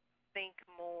think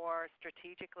more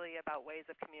strategically about ways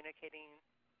of communicating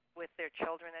with their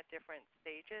children at different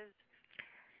stages?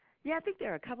 Yeah, I think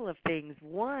there are a couple of things.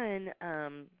 One,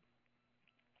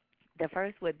 the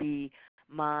first would be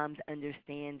moms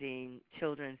understanding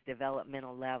children's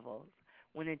developmental levels.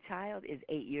 When a child is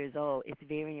 8 years old, it's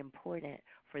very important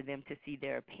for them to see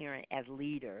their parent as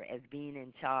leader, as being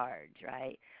in charge,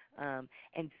 right?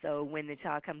 And so when the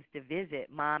child comes to visit,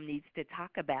 mom needs to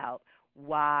talk about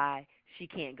why she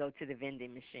can't go to the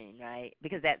vending machine, right?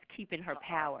 Because that's keeping her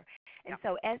power. And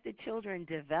so as the children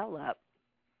develop,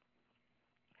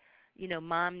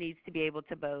 mom needs to be able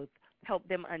to both help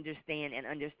them understand and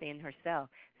understand herself.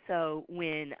 So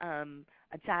when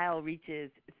a child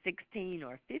reaches 16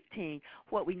 or 15,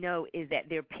 what we know is that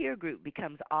their peer group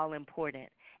becomes all important,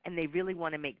 and they really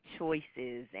want to make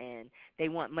choices, and they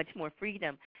want much more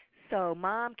freedom. So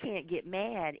mom can't get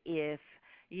mad if,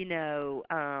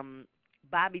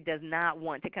 Bobby does not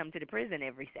want to come to the prison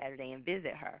every Saturday and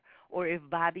visit her, or if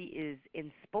Bobby is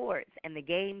in sports and the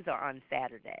games are on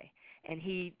Saturday and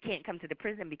he can't come to the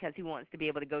prison because he wants to be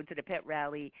able to go to the pep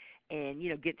rally and,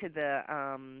 get to the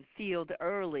field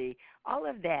early, all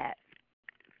of that.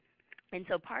 And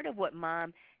so part of what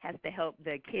mom has to help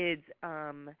the kids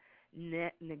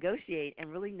negotiate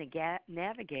and really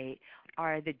navigate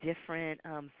are the different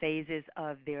phases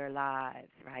of their lives,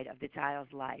 right, of the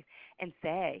child's life, and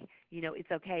say,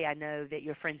 it's okay, I know that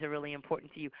your friends are really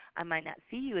important to you. I might not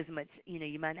see you as much,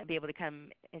 you might not be able to come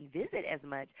and visit as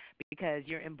much because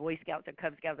you're in Boy Scouts or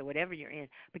Cub Scouts or whatever you're in.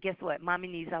 But guess what? Mommy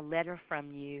needs a letter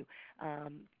from you.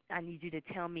 I need you to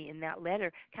tell me in that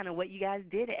letter kind of what you guys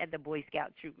did at the Boy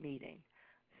Scout troop meeting.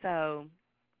 So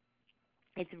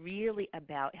it's really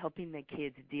about helping the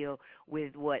kids deal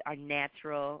with what are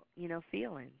natural,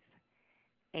 feelings.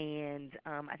 And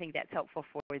I think that's helpful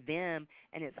for them,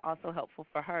 and it's also helpful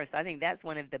for her. So I think that's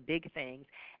one of the big things.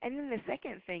 And then the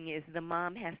second thing is the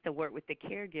mom has to work with the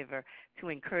caregiver to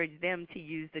encourage them to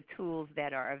use the tools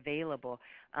that are available.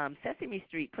 Sesame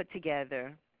Street put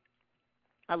together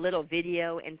a little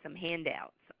video and some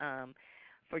handouts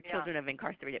for children of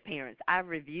incarcerated parents. I've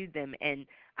reviewed them, and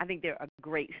I think they're a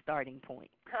great starting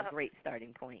point,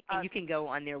 And you can go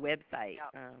on their website.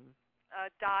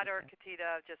 Daughter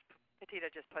Katita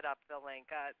just put up the link.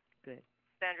 Good.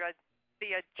 Sandra,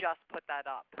 Thea just put that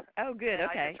up. Oh, good. And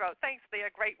okay. I just wrote, thanks,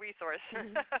 Thea, great resource.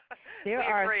 We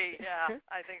agree. Yeah,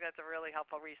 I think that's a really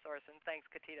helpful resource, and thanks,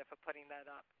 Katita, for putting that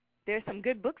up. There's some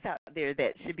good books out there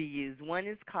that should be used. One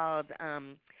is called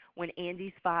When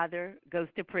Andy's Father Goes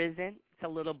to Prison. It's a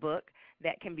little book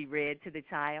that can be read to the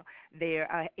child.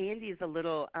 Andy is a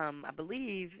little, I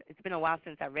believe, it's been a while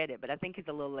since I read it, but I think he's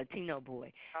a little Latino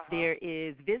boy. There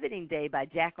is Visiting Day by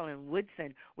Jacqueline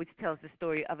Woodson, which tells the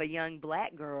story of a young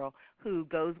black girl who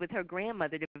goes with her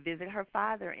grandmother to visit her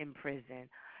father in prison.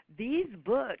 These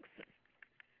books,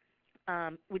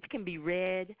 which can be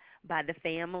read by the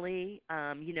family.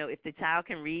 If the child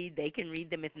can read, they can read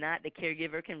them. If not, the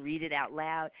caregiver can read it out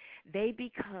loud. They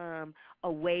become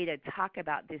a way to talk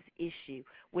about this issue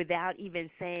without even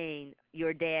saying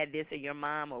your dad this or your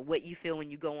mom or what you feel when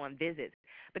you go on visits.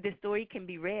 But the story can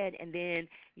be read, and then,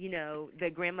 the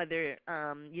grandmother,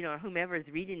 or whomever is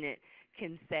reading it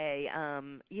can say,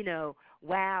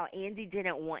 wow, Andy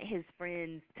didn't want his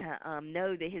friends to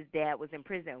know that his dad was in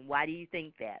prison. Why do you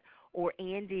think that? Or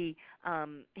Andy,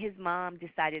 his mom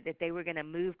decided that they were going to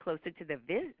move closer to the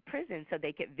prison so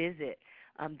they could visit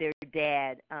their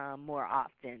dad more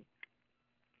often.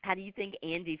 How do you think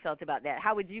Andy felt about that?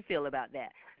 How would you feel about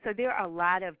that? So there are a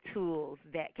lot of tools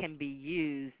that can be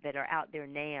used that are out there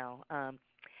now.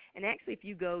 And actually, if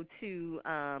you go to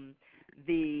I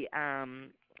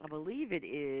believe it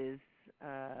is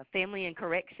Family and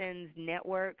Corrections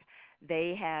Network,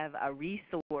 they have a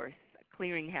resource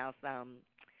clearinghouse,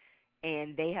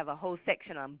 and they have a whole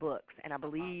section on books, and I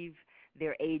believe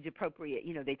they're age appropriate.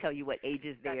 They tell you what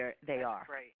ages they are.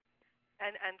 Great.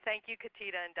 And thank you,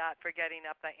 Katita and Dot, for getting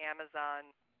up the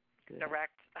Amazon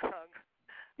Direct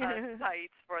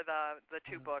sites for the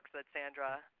two books that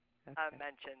Sandra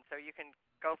mentioned. So you can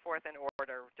go forth and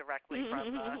order directly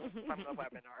from the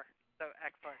webinar. So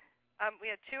excellent. We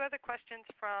had two other questions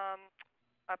from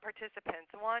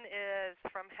participants. One is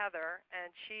from Heather,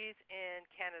 and she's in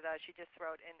Canada. She just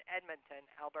wrote in Edmonton,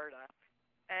 Alberta.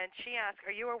 And she asked,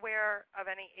 are you aware of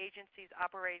any agencies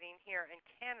operating here in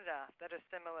Canada that are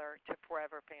similar to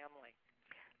Forever Family?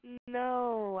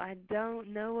 No, I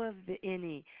don't know of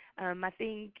any. I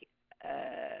think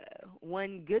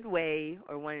one good way,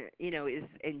 or one, is,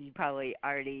 and you probably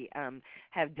already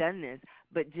have done this,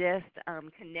 but just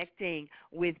connecting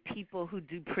with people who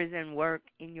do prison work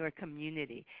in your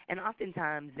community. And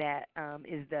oftentimes that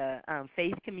is the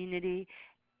faith community,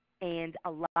 and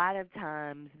a lot of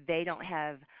times they don't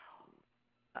have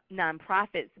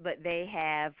nonprofits, but they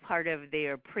have part of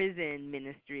their prison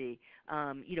ministry,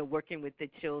 working with the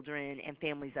children and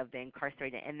families of the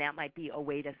incarcerated, and that might be a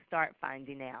way to start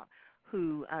finding out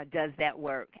who does that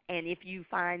work. And if you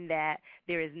find that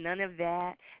there is none of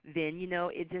that, then,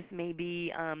 it just may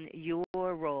be your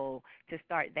role to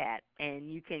start that.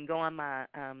 And you can go on my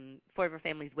Forever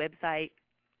Family's website.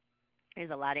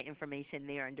 There's a lot of information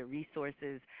there under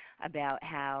resources about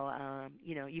how,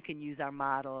 you can use our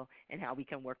model and how we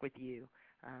can work with you.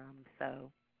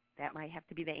 So that might have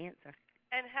to be the answer.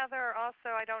 And Heather,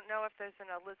 also, I don't know if there's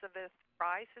an Elizabeth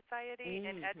Fry Society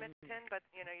in Edmonton, but,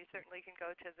 you certainly can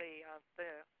go to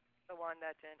the one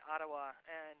that's in Ottawa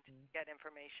and get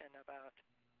information about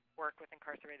work with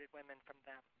incarcerated women from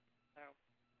them. So,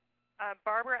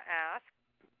 Barbara asked,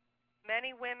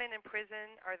 many women in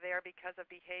prison are there because of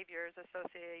behaviors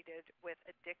associated with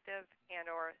addictive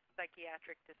and or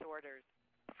psychiatric disorders,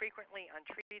 frequently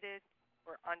untreated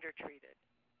or undertreated.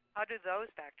 How do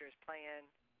those factors play in?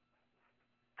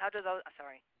 How do those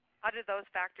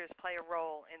factors play a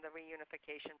role in the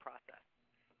reunification process?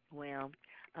 Well,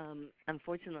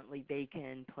 unfortunately, they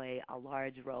can play a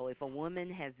large role. If a woman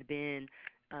has been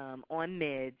on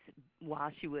meds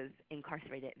while she was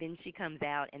incarcerated, then she comes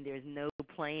out and there's no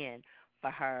plan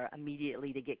for her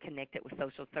immediately to get connected with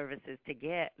social services to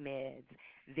get meds,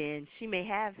 then she may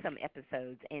have some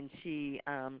episodes, and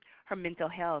her mental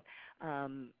health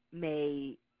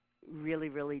may really,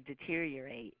 really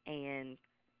deteriorate. And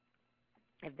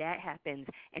if that happens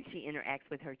and she interacts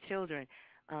with her children,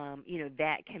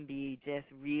 that can be just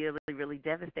really, really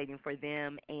devastating for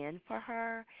them and for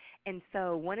her. And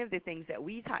so one of the things that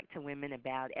we talk to women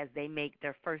about as they make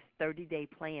their first 30-day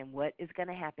plan, what is going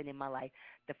to happen in my life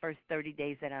the first 30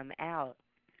 days that I'm out,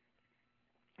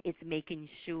 it's making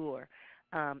sure,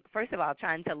 first of all,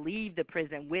 trying to leave the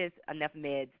prison with enough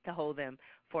meds to hold them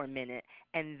for a minute,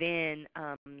 and then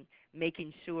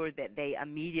making sure that they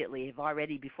immediately have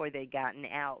already, before they've gotten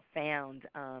out, found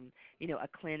a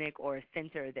clinic or a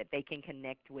center that they can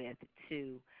connect with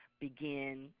to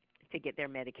begin to get their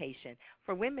medication.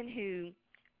 For women who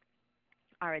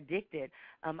are addicted,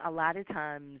 a lot of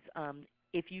times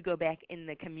if you go back in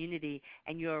the community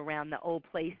and you're around the old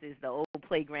places, the old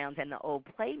playgrounds and the old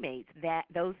playmates,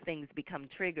 those things become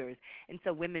triggers. And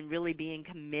so women really being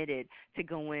committed to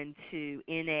going to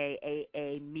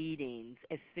NAAA meetings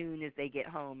as soon as they get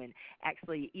home, and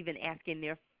actually even asking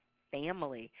their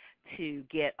family to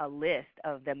get a list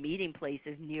of the meeting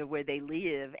places near where they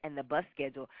live and the bus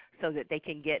schedule so that they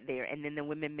can get there. And then the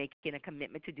women making a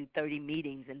commitment to do 30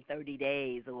 meetings in 30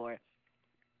 days, or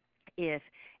if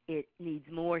it needs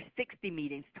more, 60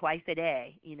 meetings twice a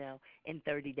day, in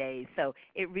 30 days. So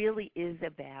it really is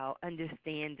about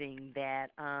understanding that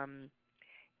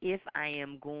if I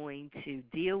am going to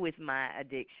deal with my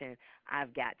addiction,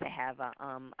 I've got to have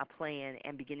a plan,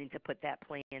 and beginning to put that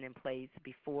plan in place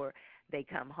before they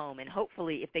come home. And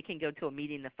hopefully if they can go to a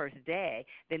meeting the first day,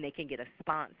 then they can get a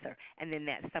sponsor, and then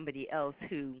that's somebody else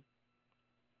who,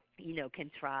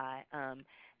 can try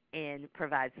and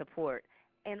provide support.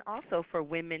 And also for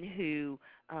women who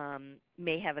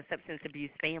may have a substance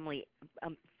abuse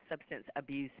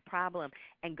problem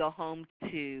and go home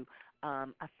to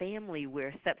a family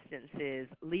where substances,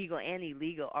 legal and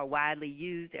illegal, are widely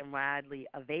used and widely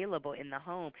available in the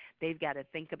home, they've got to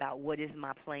think about, what is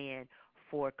my plan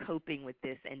for coping with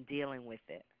this and dealing with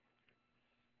it.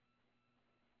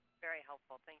 Very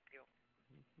helpful. Thank you.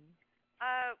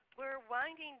 We're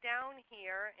winding down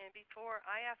here, and before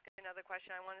I ask another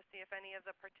question, I want to see if any of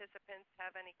the participants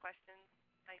have any questions.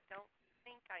 I don't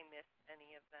think I missed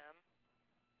any of them.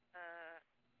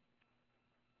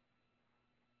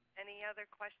 Any other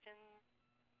questions?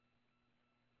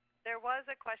 There was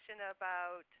a question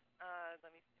about,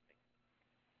 let me see if I can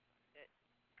get it.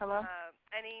 Hello?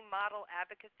 Any model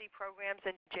advocacy programs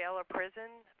in jail or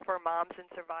prison for moms and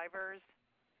survivors.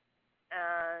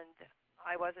 And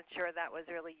I wasn't sure that was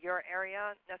really your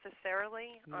area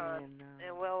necessarily. Yeah, no.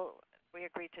 And we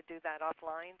agreed to do that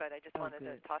offline, but I just wanted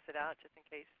to good. toss it out just in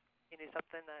case you knew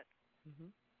something that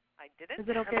Mhm. I didn't. Is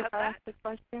it okay if about I that. ask the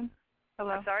question?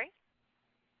 Hello? I'm sorry?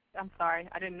 I'm sorry.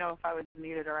 I didn't know if I was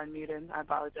muted or unmuted. I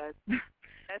apologize.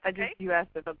 That's okay. You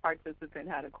asked if a participant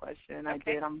had a question.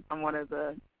 Okay. I did. I'm one of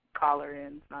the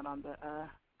caller-ins, not on the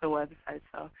website.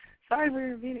 So sorry for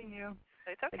repeating you.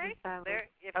 It's okay. Okay.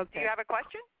 Do you have a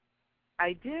question?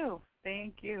 I do.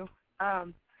 Thank you.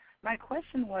 My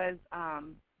question was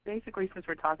basically, since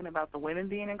we're talking about the women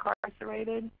being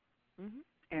incarcerated,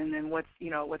 and then what's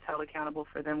held accountable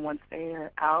for them once they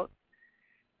are out,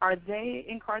 are they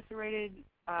incarcerated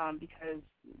because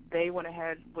they went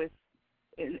ahead with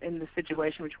in the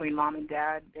situation between mom and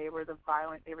dad, they were the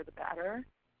batterer,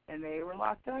 and they were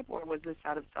locked up, or was this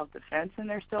out of self-defense and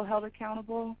they're still held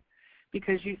accountable?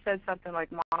 Because you said something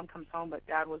like mom comes home but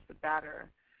dad was the batterer.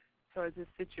 So is this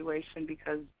situation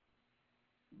because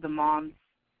the moms,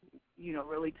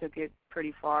 really took it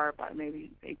pretty far by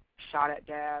maybe they shot at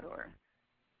dad, or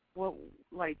what,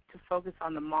 like, to focus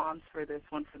on the moms for this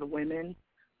one, for the women,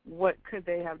 what could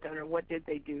they have done or what did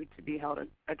they do to be held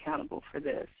accountable for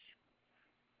this?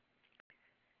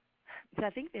 So I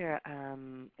think there are,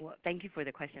 thank you for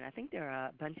the question. I think there are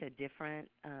a bunch of different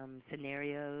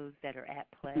scenarios that are at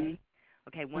play.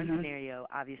 Okay, one scenario,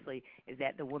 obviously, is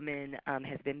that the woman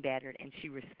has been battered and she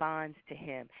responds to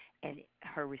him, and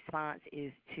her response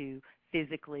is to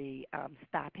physically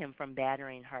stop him from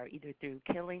battering her, either through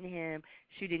killing him,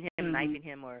 shooting him, knifing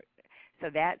him, or so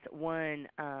that's one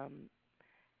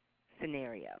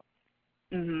scenario.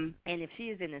 And if she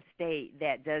is in a state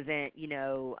that doesn't,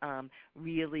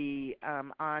 really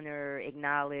honor,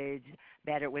 acknowledge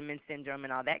battered women syndrome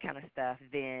and all that kind of stuff,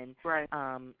 then,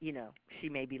 she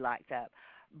may be locked up.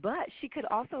 But she could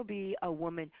also be a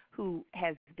woman who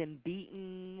has been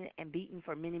beaten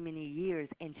for many, many years,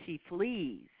 and she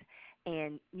flees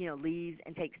and, leaves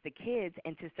and takes the kids,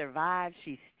 and to survive,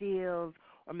 she steals,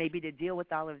 or maybe to deal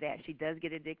with all of that, she does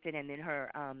get addicted, and then her,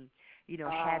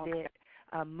 habit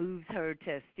moves her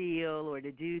to steal or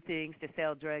to do things, to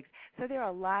sell drugs. So there are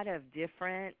a lot of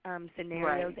different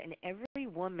scenarios, and every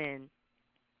woman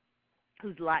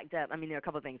who's locked up, there are a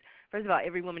couple of things. First of all,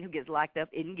 every woman who gets locked up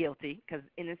isn't guilty, because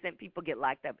innocent people get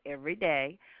locked up every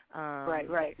day.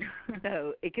 Right.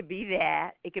 So it could be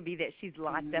that. It could be that she's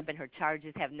locked up and her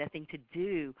charges have nothing to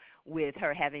do with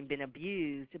her having been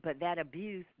abused, but that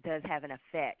abuse does have an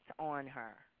effect on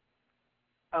her.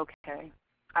 Okay.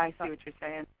 I see what you're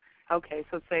saying. Okay,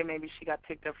 so say maybe she got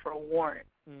picked up for a warrant,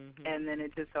 and then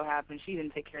it just so happened she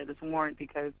didn't take care of this warrant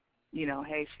because,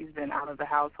 hey, she's been out of the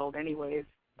household anyways,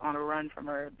 on a run from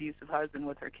her abusive husband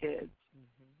with her kids.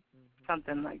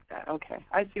 Something like that. Okay,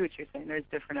 I see what you're saying. There's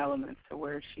different elements to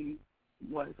where she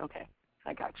was. Okay,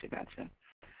 I gotcha.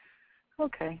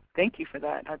 Okay, thank you for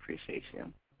that. I appreciate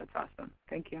you. That's awesome.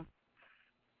 Thank you.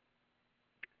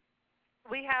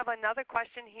 We have another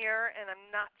question here, and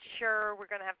I'm not sure we're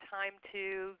going to have time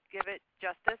to give it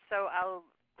justice, so I'll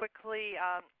quickly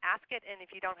ask it, and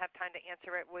if you don't have time to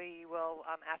answer it, we will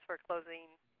ask for a closing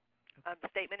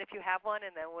statement if you have one,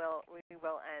 and then we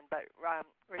will end. But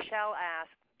Rochelle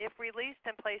asked, if released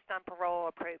and placed on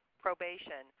parole or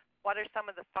probation, what are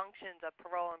some of the functions of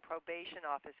parole and probation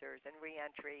officers in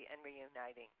reentry and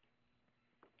reuniting?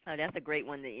 Oh, that's a great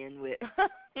one to end with.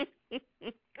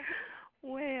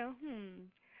 Well,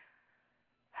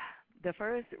 the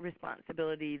first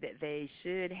responsibility that they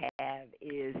should have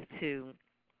is to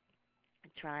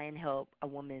try and help a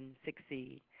woman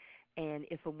succeed. And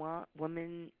if a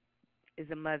woman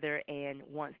is a mother and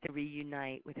wants to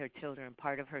reunite with her children,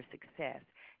 part of her success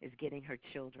is getting her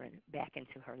children back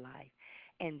into her life.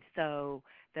 And so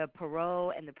the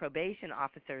parole and the probation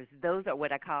officers, those are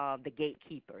what I call the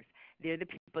gatekeepers. They're the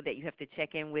people that you have to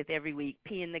check in with every week,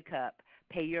 pee in the cup,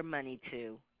 pay your money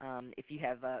to, if you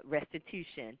have a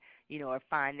restitution, or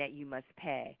fine that you must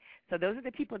pay. So those are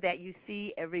the people that you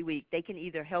see every week. They can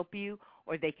either help you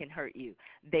or they can hurt you.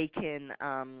 They can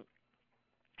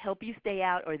help you stay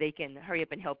out, or they can hurry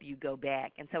up and help you go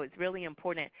back. And so it's really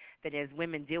important that as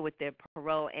women deal with their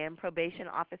parole and probation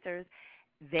officers,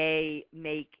 they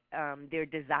make their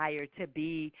desire to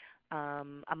be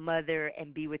a mother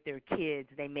and be with their kids,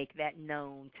 they make that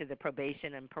known to the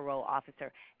probation and parole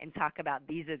officer and talk about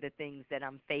these are the things that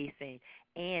I'm facing,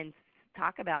 and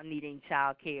talk about needing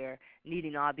child care,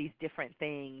 needing all these different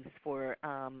things for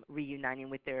reuniting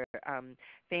with their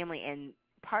family. And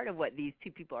part of what these two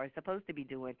people are supposed to be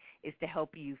doing is to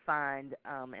help you find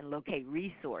and locate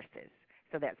resources.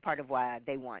 So that's part of why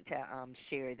they want to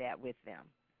share that with them.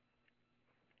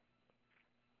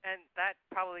 And that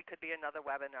probably could be another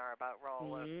webinar about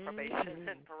role of probation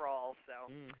and parole. So,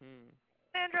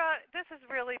 Sandra, this has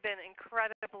really been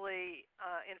incredibly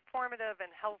informative and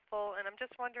helpful. And I'm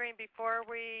just wondering, before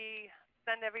we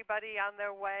send everybody on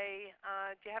their way,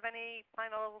 do you have any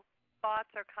final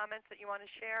thoughts or comments that you want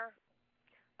to share?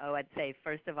 Oh, I'd say,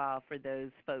 first of all, for those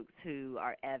folks who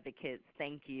are advocates,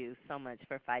 thank you so much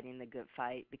for fighting the good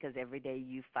fight, because every day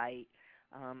you fight,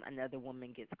 another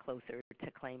woman gets closer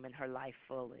to claiming her life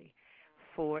fully.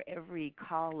 For every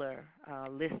caller,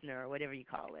 listener, whatever you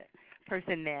call it,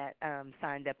 person that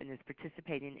signed up and is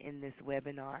participating in this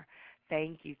webinar,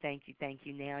 thank you, thank you, thank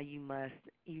you. Now you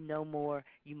know more,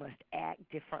 you must act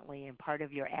differently, and part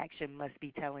of your action must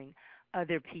be telling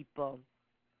other people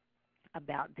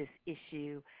about this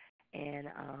issue and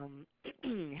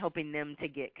helping them to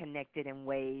get connected in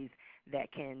ways that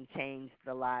can change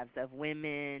the lives of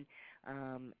women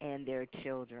and their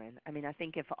children. I mean, I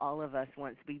think if all of us,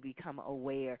 once we become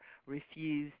aware,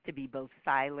 refuse to be both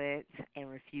silent and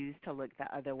refuse to look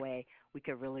the other way, we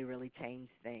could really, really change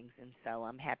things. And so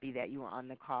I'm happy that you were on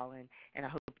the call, and I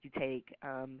hope you take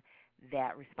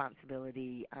that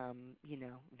responsibility,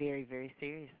 very, very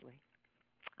seriously.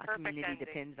 Our community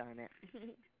depends on it.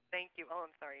 Thank you. Oh,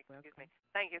 I'm sorry. Excuse me.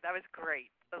 Thank you. That was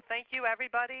great. So thank you,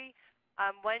 everybody.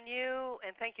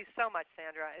 And thank you so much,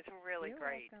 Sandra. It's really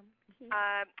great.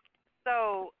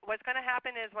 So what's going to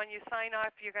happen is when you sign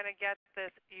off, you're going to get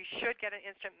this. You should get an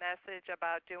instant message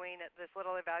about doing this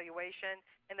little evaluation,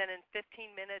 and then in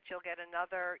 15 minutes you'll get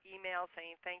another email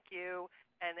saying thank you,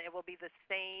 and it will be the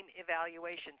same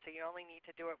evaluation. So you only need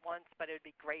to do it once, but it would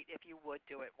be great if you would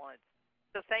do it once.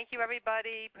 So thank you,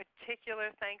 everybody.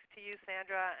 Particular thanks to you,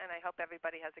 Sandra, and I hope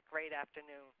everybody has a great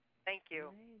afternoon. Thank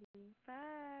you.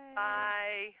 Bye.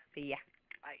 Bye. See ya.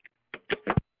 Bye.